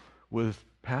well with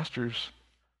pastors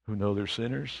who know they're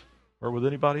sinners or with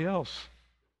anybody else.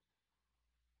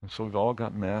 And so we've all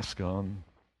got masks on.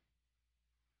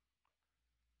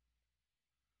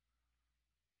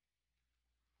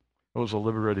 It was a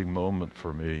liberating moment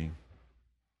for me.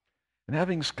 And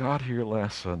having Scott here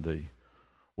last Sunday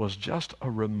was just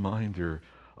a reminder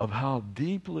of how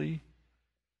deeply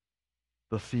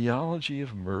the theology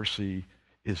of mercy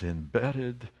is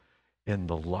embedded in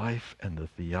the life and the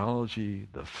theology,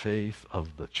 the faith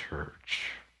of the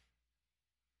church.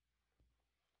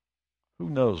 Who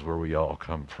knows where we all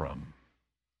come from?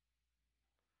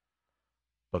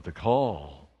 But the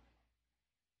call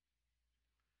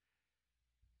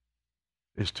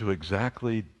is to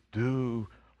exactly do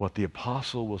what the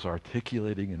apostle was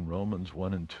articulating in Romans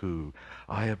 1 and 2.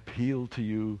 I appeal to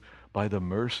you by the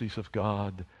mercies of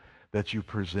God that you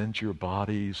present your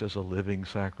bodies as a living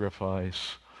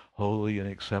sacrifice, holy and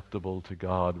acceptable to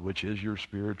God, which is your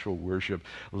spiritual worship.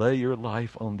 Lay your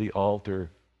life on the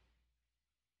altar.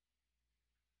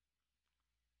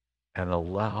 and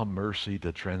allow mercy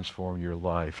to transform your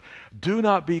life. Do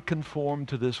not be conformed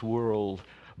to this world,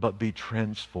 but be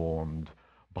transformed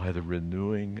by the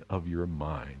renewing of your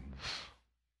minds.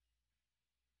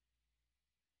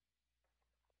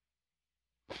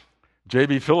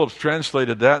 J.B. Phillips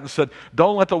translated that and said,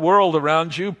 don't let the world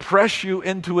around you press you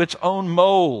into its own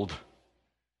mold.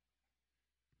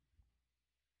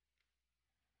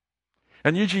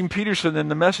 And Eugene Peterson in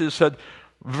the Message said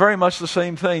very much the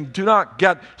same thing. Do not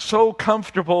get so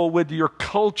comfortable with your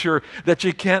culture that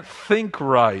you can't think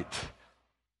right.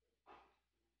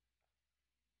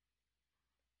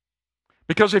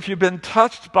 Because if you've been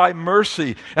touched by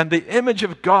mercy and the image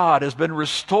of God has been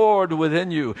restored within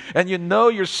you, and you know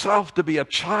yourself to be a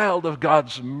child of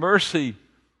God's mercy,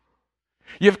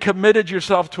 you've committed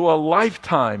yourself to a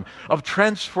lifetime of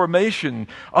transformation,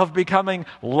 of becoming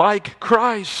like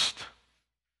Christ.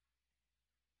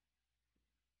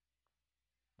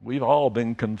 We've all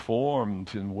been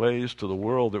conformed in ways to the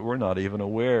world that we're not even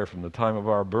aware from the time of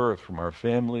our birth, from our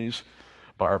families,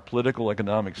 by our political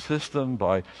economic system,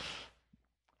 by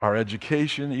our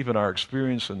education, even our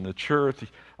experience in the church,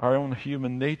 our own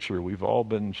human nature. We've all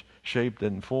been shaped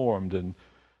and formed, and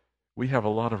we have a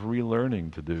lot of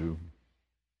relearning to do.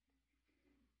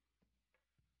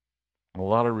 A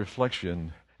lot of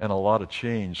reflection and a lot of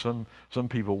change. Some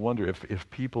people wonder if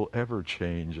people ever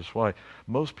change. That's why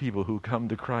most people who come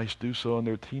to Christ do so in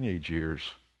their teenage years,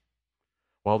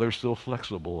 while they're still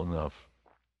flexible enough.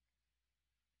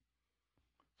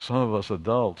 Some of us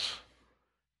adults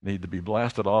need to be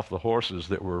blasted off the horses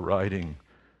that we're riding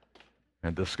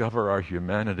and discover our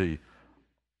humanity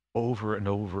over and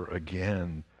over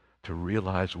again to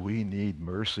realize we need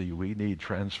mercy, we need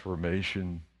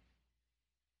transformation.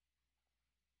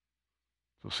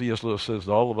 So C.S. Lewis says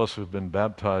all of us who have been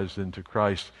baptized into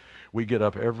Christ, we get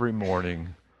up every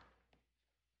morning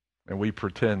and we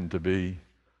pretend to be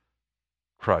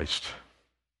Christ.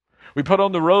 We put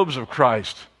on the robes of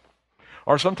Christ,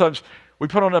 or sometimes we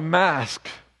put on a mask,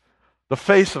 the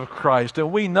face of Christ,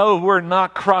 and we know we're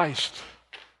not Christ.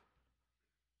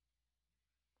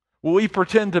 Well, we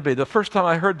pretend to be. The first time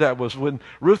I heard that was when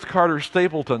Ruth Carter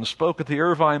Stapleton spoke at the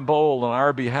Irvine Bowl on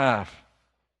our behalf.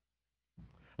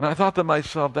 And I thought to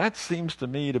myself, that seems to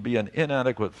me to be an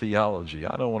inadequate theology.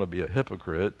 I don't want to be a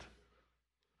hypocrite.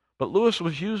 But Lewis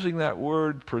was using that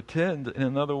word pretend in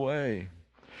another way.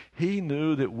 He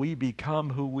knew that we become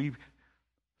who we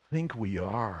think we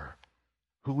are,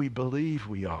 who we believe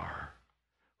we are,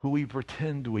 who we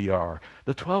pretend we are.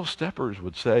 The 12 steppers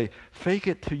would say, fake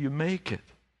it till you make it.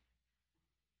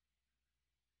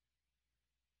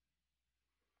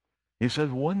 He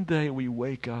said, one day we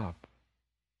wake up,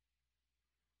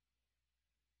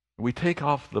 we take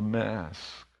off the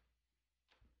mask,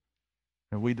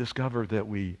 and we discover that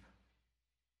we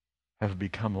have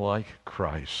become like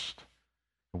Christ.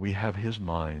 And we have his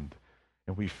mind,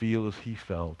 and we feel as he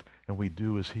felt, and we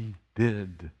do as he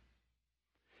did.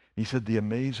 He said the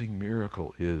amazing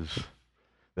miracle is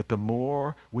that the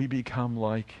more we become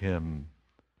like him,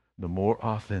 the more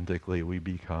authentically we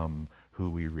become who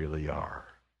we really are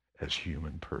as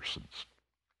human persons.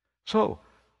 So,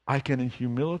 I can in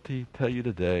humility tell you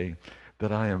today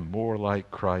that I am more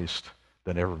like Christ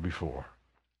than ever before.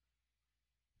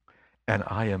 And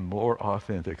I am more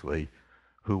authentically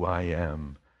who I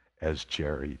am as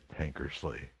Jerry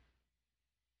Tankersley.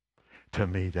 To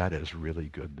me, that is really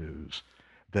good news.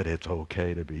 That it's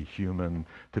okay to be human,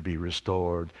 to be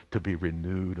restored, to be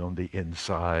renewed on the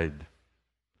inside,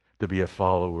 to be a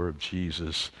follower of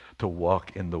Jesus, to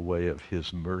walk in the way of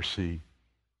his mercy.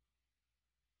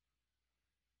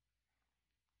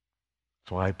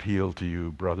 So I appeal to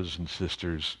you, brothers and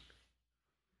sisters,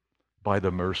 by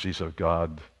the mercies of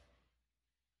God,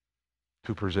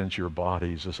 to present your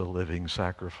bodies as a living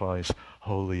sacrifice,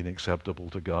 holy and acceptable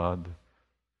to God,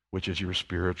 which is your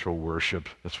spiritual worship.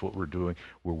 That's what we're doing.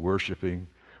 We're worshiping.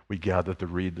 We gather to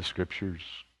read the scriptures.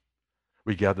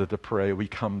 We gather to pray. We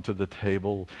come to the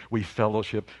table. We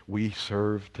fellowship. We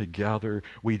serve together.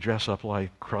 We dress up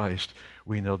like Christ.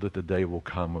 We know that the day will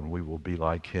come when we will be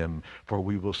like him, for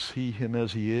we will see him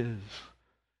as he is,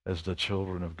 as the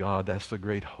children of God. That's the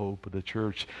great hope of the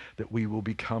church, that we will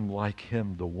become like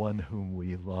him, the one whom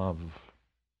we love.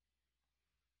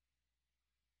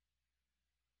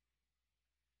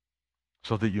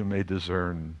 So that you may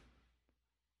discern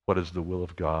what is the will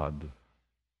of God,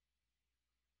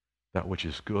 that which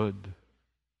is good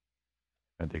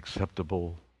and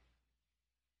acceptable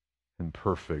and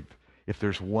perfect. If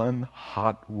there's one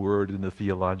hot word in the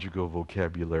theological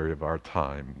vocabulary of our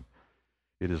time,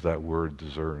 it is that word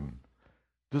discern.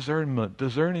 Discernment,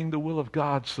 discerning the will of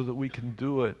God so that we can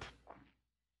do it.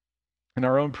 In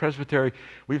our own presbytery,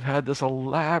 we've had this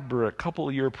elaborate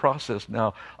couple-year process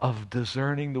now of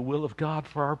discerning the will of God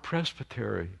for our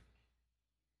presbytery.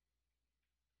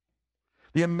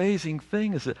 The amazing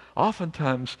thing is that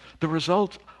oftentimes the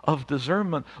results of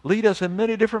discernment lead us in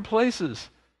many different places.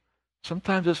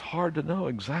 Sometimes it's hard to know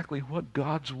exactly what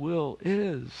God's will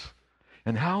is.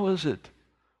 And how is it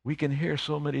we can hear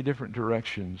so many different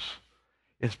directions?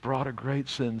 It's brought a great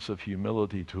sense of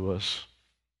humility to us.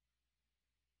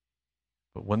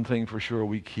 But one thing for sure,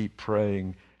 we keep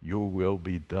praying, your will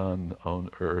be done on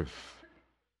earth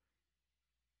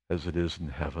as it is in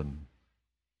heaven.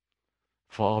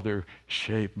 Father,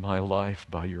 shape my life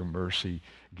by your mercy.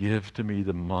 Give to me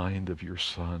the mind of your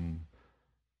Son.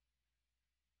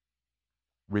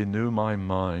 Renew my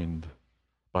mind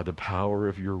by the power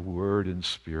of your word and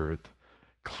spirit.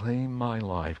 Claim my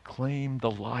life. Claim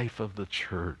the life of the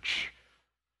church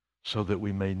so that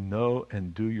we may know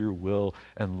and do your will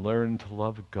and learn to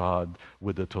love God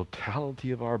with the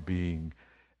totality of our being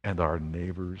and our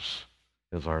neighbors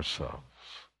as ourselves.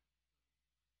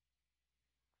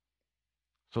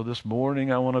 So this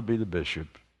morning I want to be the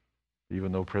bishop,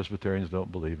 even though Presbyterians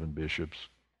don't believe in bishops.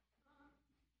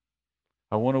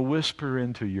 I want to whisper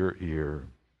into your ear,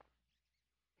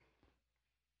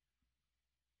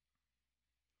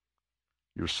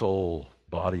 your soul,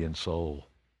 body and soul,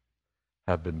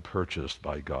 have been purchased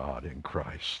by God in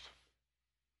Christ.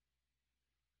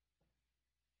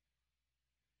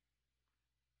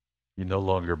 You no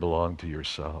longer belong to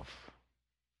yourself.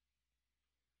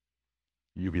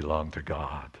 You belong to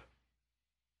God.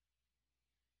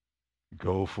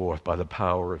 Go forth by the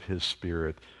power of his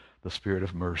Spirit, the Spirit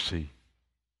of mercy,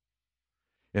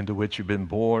 into which you've been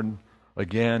born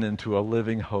again into a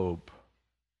living hope.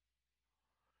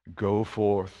 Go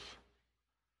forth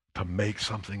to make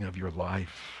something of your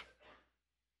life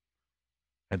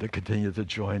and to continue to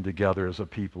join together as a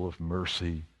people of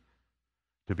mercy,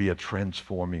 to be a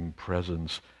transforming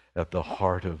presence at the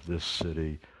heart of this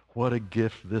city. What a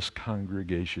gift this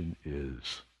congregation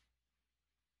is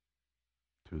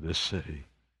to this city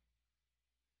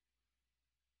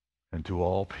and to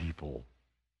all people.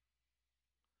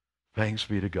 Thanks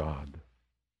be to God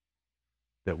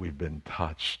that we've been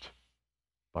touched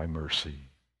by mercy.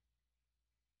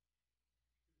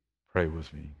 Pray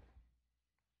with me.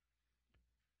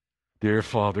 Dear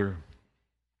Father,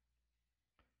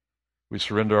 we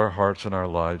surrender our hearts and our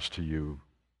lives to you.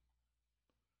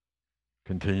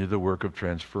 Continue the work of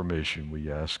transformation,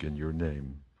 we ask in your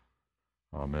name.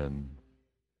 Amen.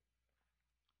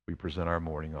 We present our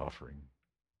morning offering.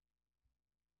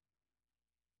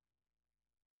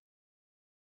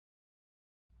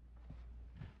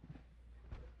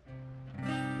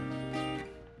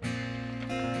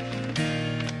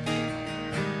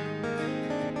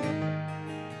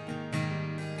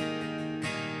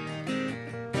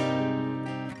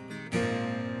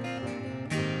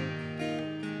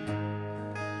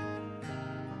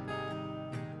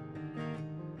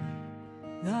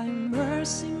 Thy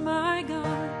mercy, my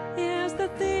God, is the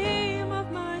theme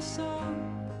of my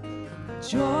song, the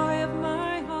joy of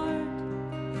my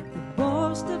heart, the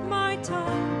boast of my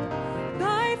tongue.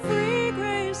 Thy free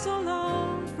grace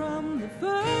alone, from the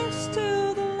first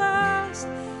to the last,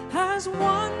 has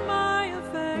won my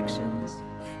affections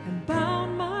and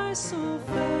bound my soul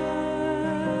fast.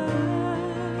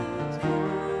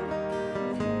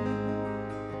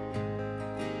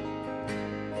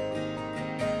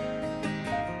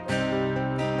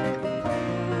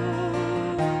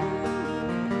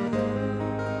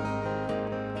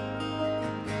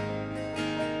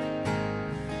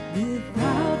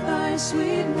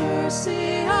 Sweet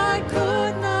mercy, I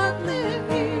could not live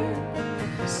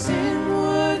here. Sin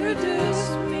would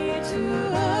reduce me to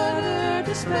utter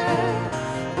despair.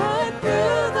 But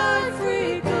through thy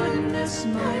free goodness,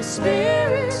 my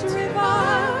spirit's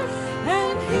revived,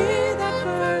 and he that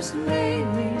first made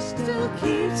me still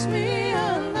keeps me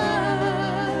alive.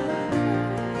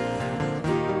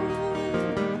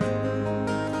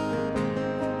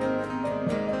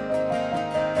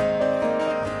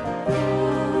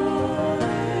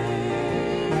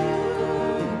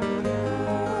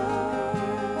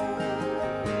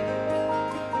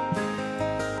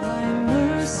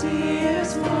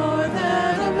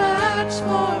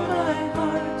 For my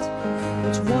heart,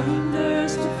 which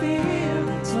wonders to feel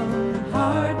its own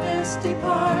hardness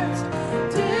depart.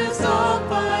 'Tis all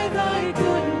by thy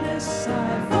goodness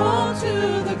I fall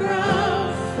to the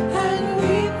ground, and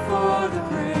weep for the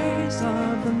praise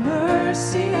of the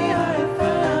mercy I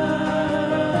found.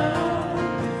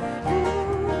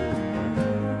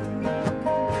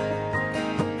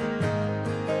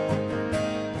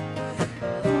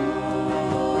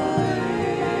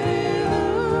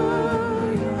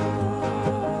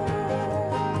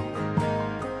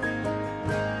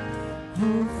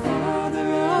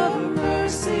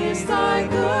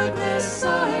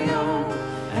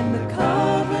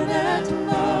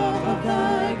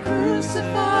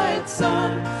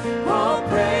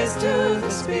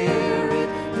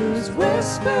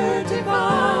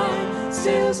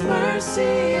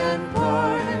 mercy and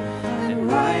pardon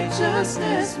and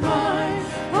righteousness mine.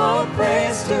 All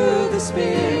praise to the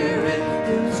Spirit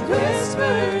whose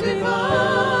whisper divine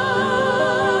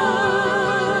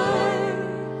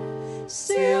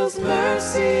seals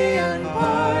mercy and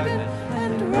pardon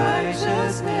and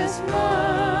righteousness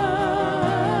mine.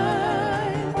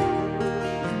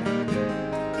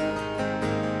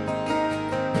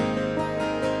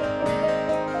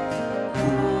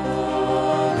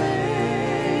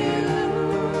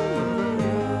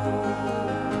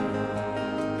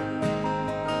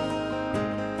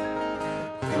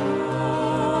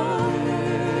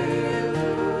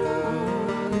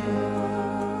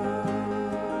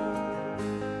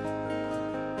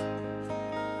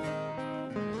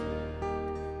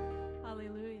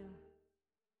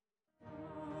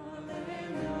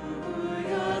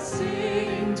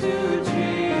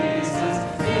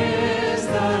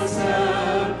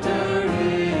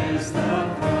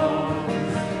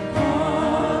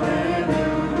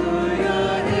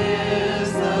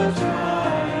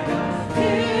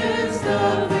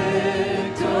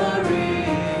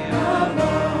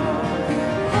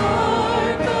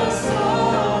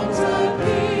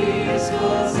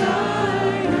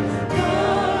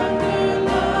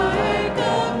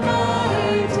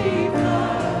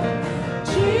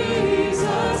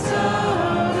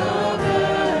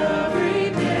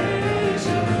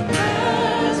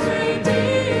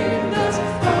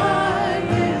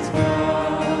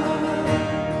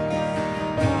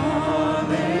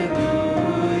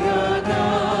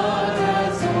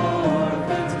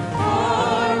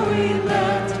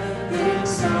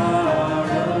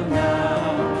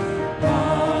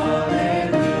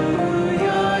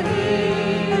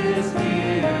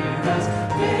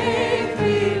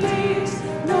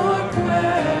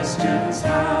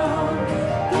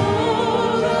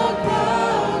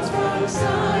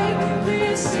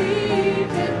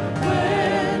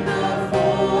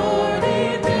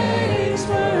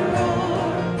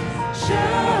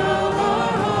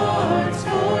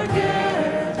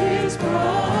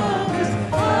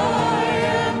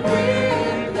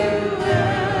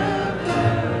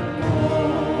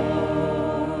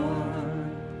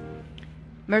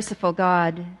 Merciful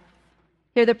God,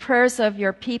 hear the prayers of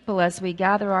your people as we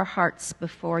gather our hearts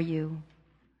before you.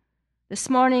 This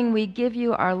morning we give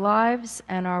you our lives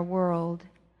and our world,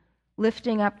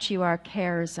 lifting up to you our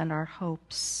cares and our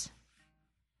hopes.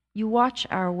 You watch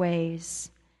our ways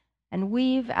and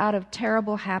weave out of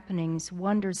terrible happenings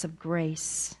wonders of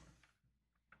grace.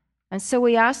 And so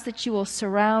we ask that you will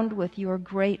surround with your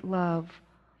great love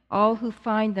all who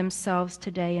find themselves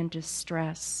today in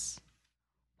distress.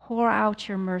 Pour out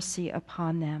your mercy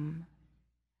upon them.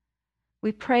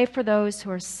 We pray for those who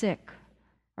are sick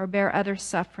or bear other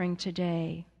suffering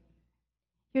today.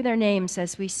 Hear their names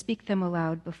as we speak them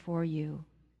aloud before you.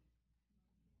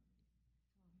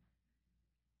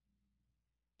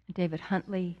 David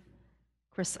Huntley,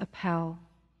 Chris Appel,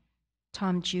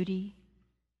 Tom Judy,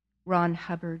 Ron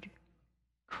Hubbard,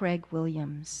 Craig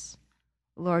Williams.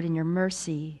 Lord, in your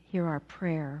mercy, hear our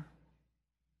prayer.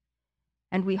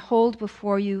 And we hold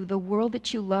before you the world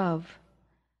that you love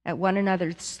at one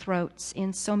another's throats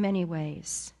in so many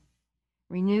ways.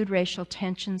 Renewed racial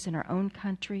tensions in our own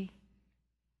country,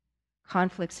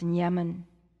 conflicts in Yemen,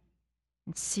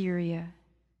 in Syria,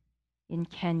 in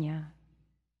Kenya.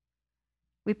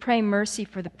 We pray mercy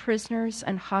for the prisoners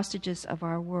and hostages of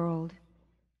our world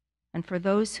and for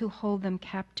those who hold them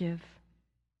captive,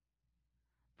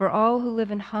 for all who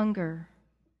live in hunger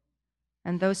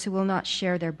and those who will not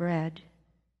share their bread,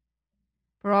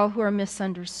 for all who are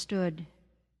misunderstood,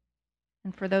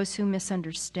 and for those who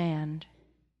misunderstand,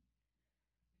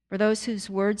 for those whose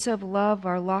words of love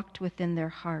are locked within their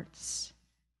hearts,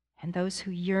 and those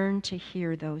who yearn to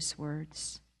hear those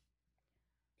words.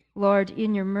 Lord,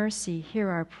 in your mercy, hear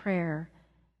our prayer,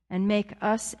 and make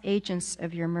us agents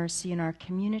of your mercy in our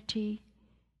community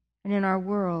and in our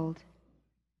world,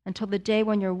 until the day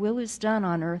when your will is done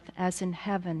on earth as in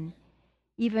heaven,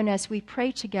 even as we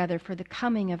pray together for the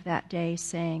coming of that day,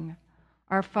 saying,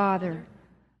 Our Father,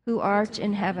 who art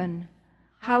in heaven,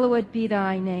 hallowed be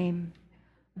thy name.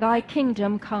 Thy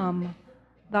kingdom come,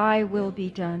 thy will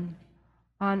be done,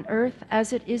 on earth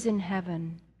as it is in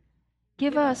heaven.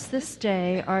 Give us this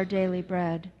day our daily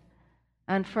bread,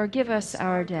 and forgive us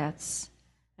our debts,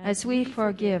 as we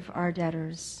forgive our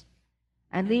debtors.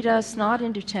 And lead us not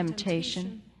into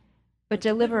temptation, but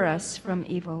deliver us from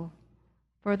evil.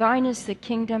 For thine is the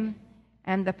kingdom,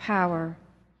 and the power,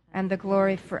 and the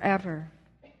glory forever.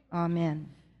 Amen.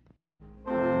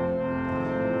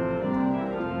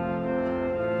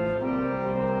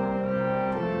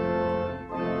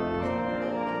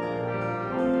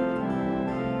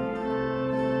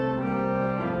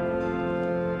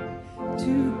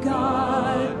 To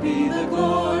God be the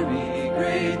glory,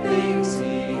 great things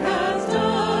he has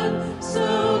done. So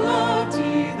loved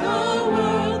he the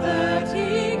world that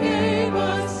he gave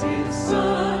us his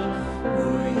Son,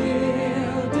 who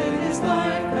yielded his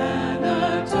life an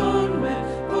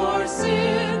atonement for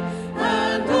sin,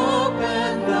 and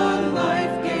opened the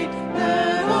life gate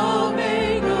that all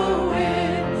may go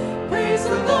in. Praise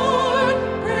the Lord,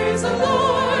 praise the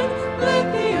Lord,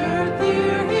 let the earth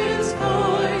hear his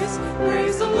voice.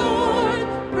 Praise the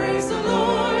Lord, praise the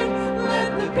Lord,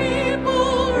 let the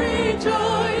people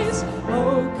rejoice.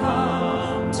 Oh,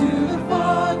 come to the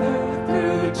Father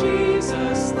through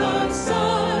Jesus the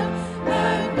Son,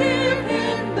 and give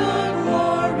him the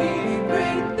glory,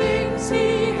 great things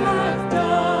he hath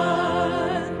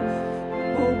done.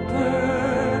 Oh,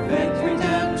 perfect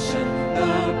redemption,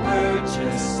 the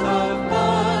purchase of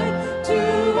God, to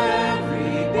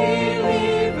every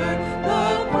believer, the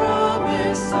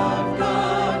promise of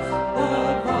God, the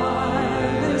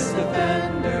vilest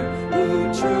offender who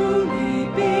truly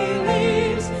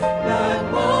believes, that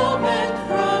moment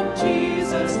from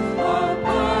Jesus a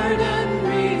pardon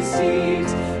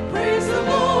receives. Praise the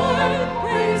Lord,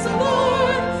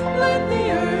 let the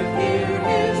earth hear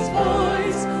his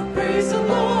voice. Praise the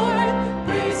Lord,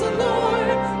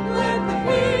 let the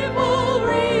people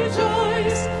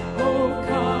rejoice. Oh,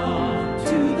 come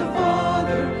to the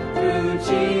Father through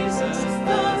Jesus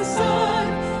the Son,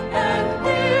 and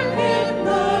give him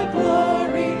the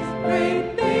glory, great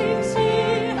things he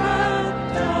hath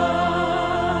done.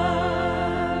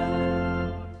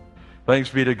 Thanks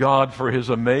be to God for his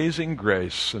amazing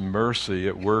grace and mercy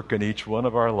at work in each one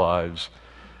of our lives,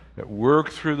 at work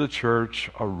through the church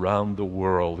around the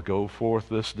world. Go forth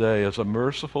this day as a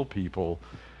merciful people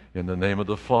in the name of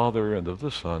the Father, and of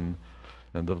the Son,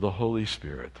 and of the Holy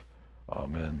Spirit.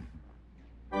 Amen.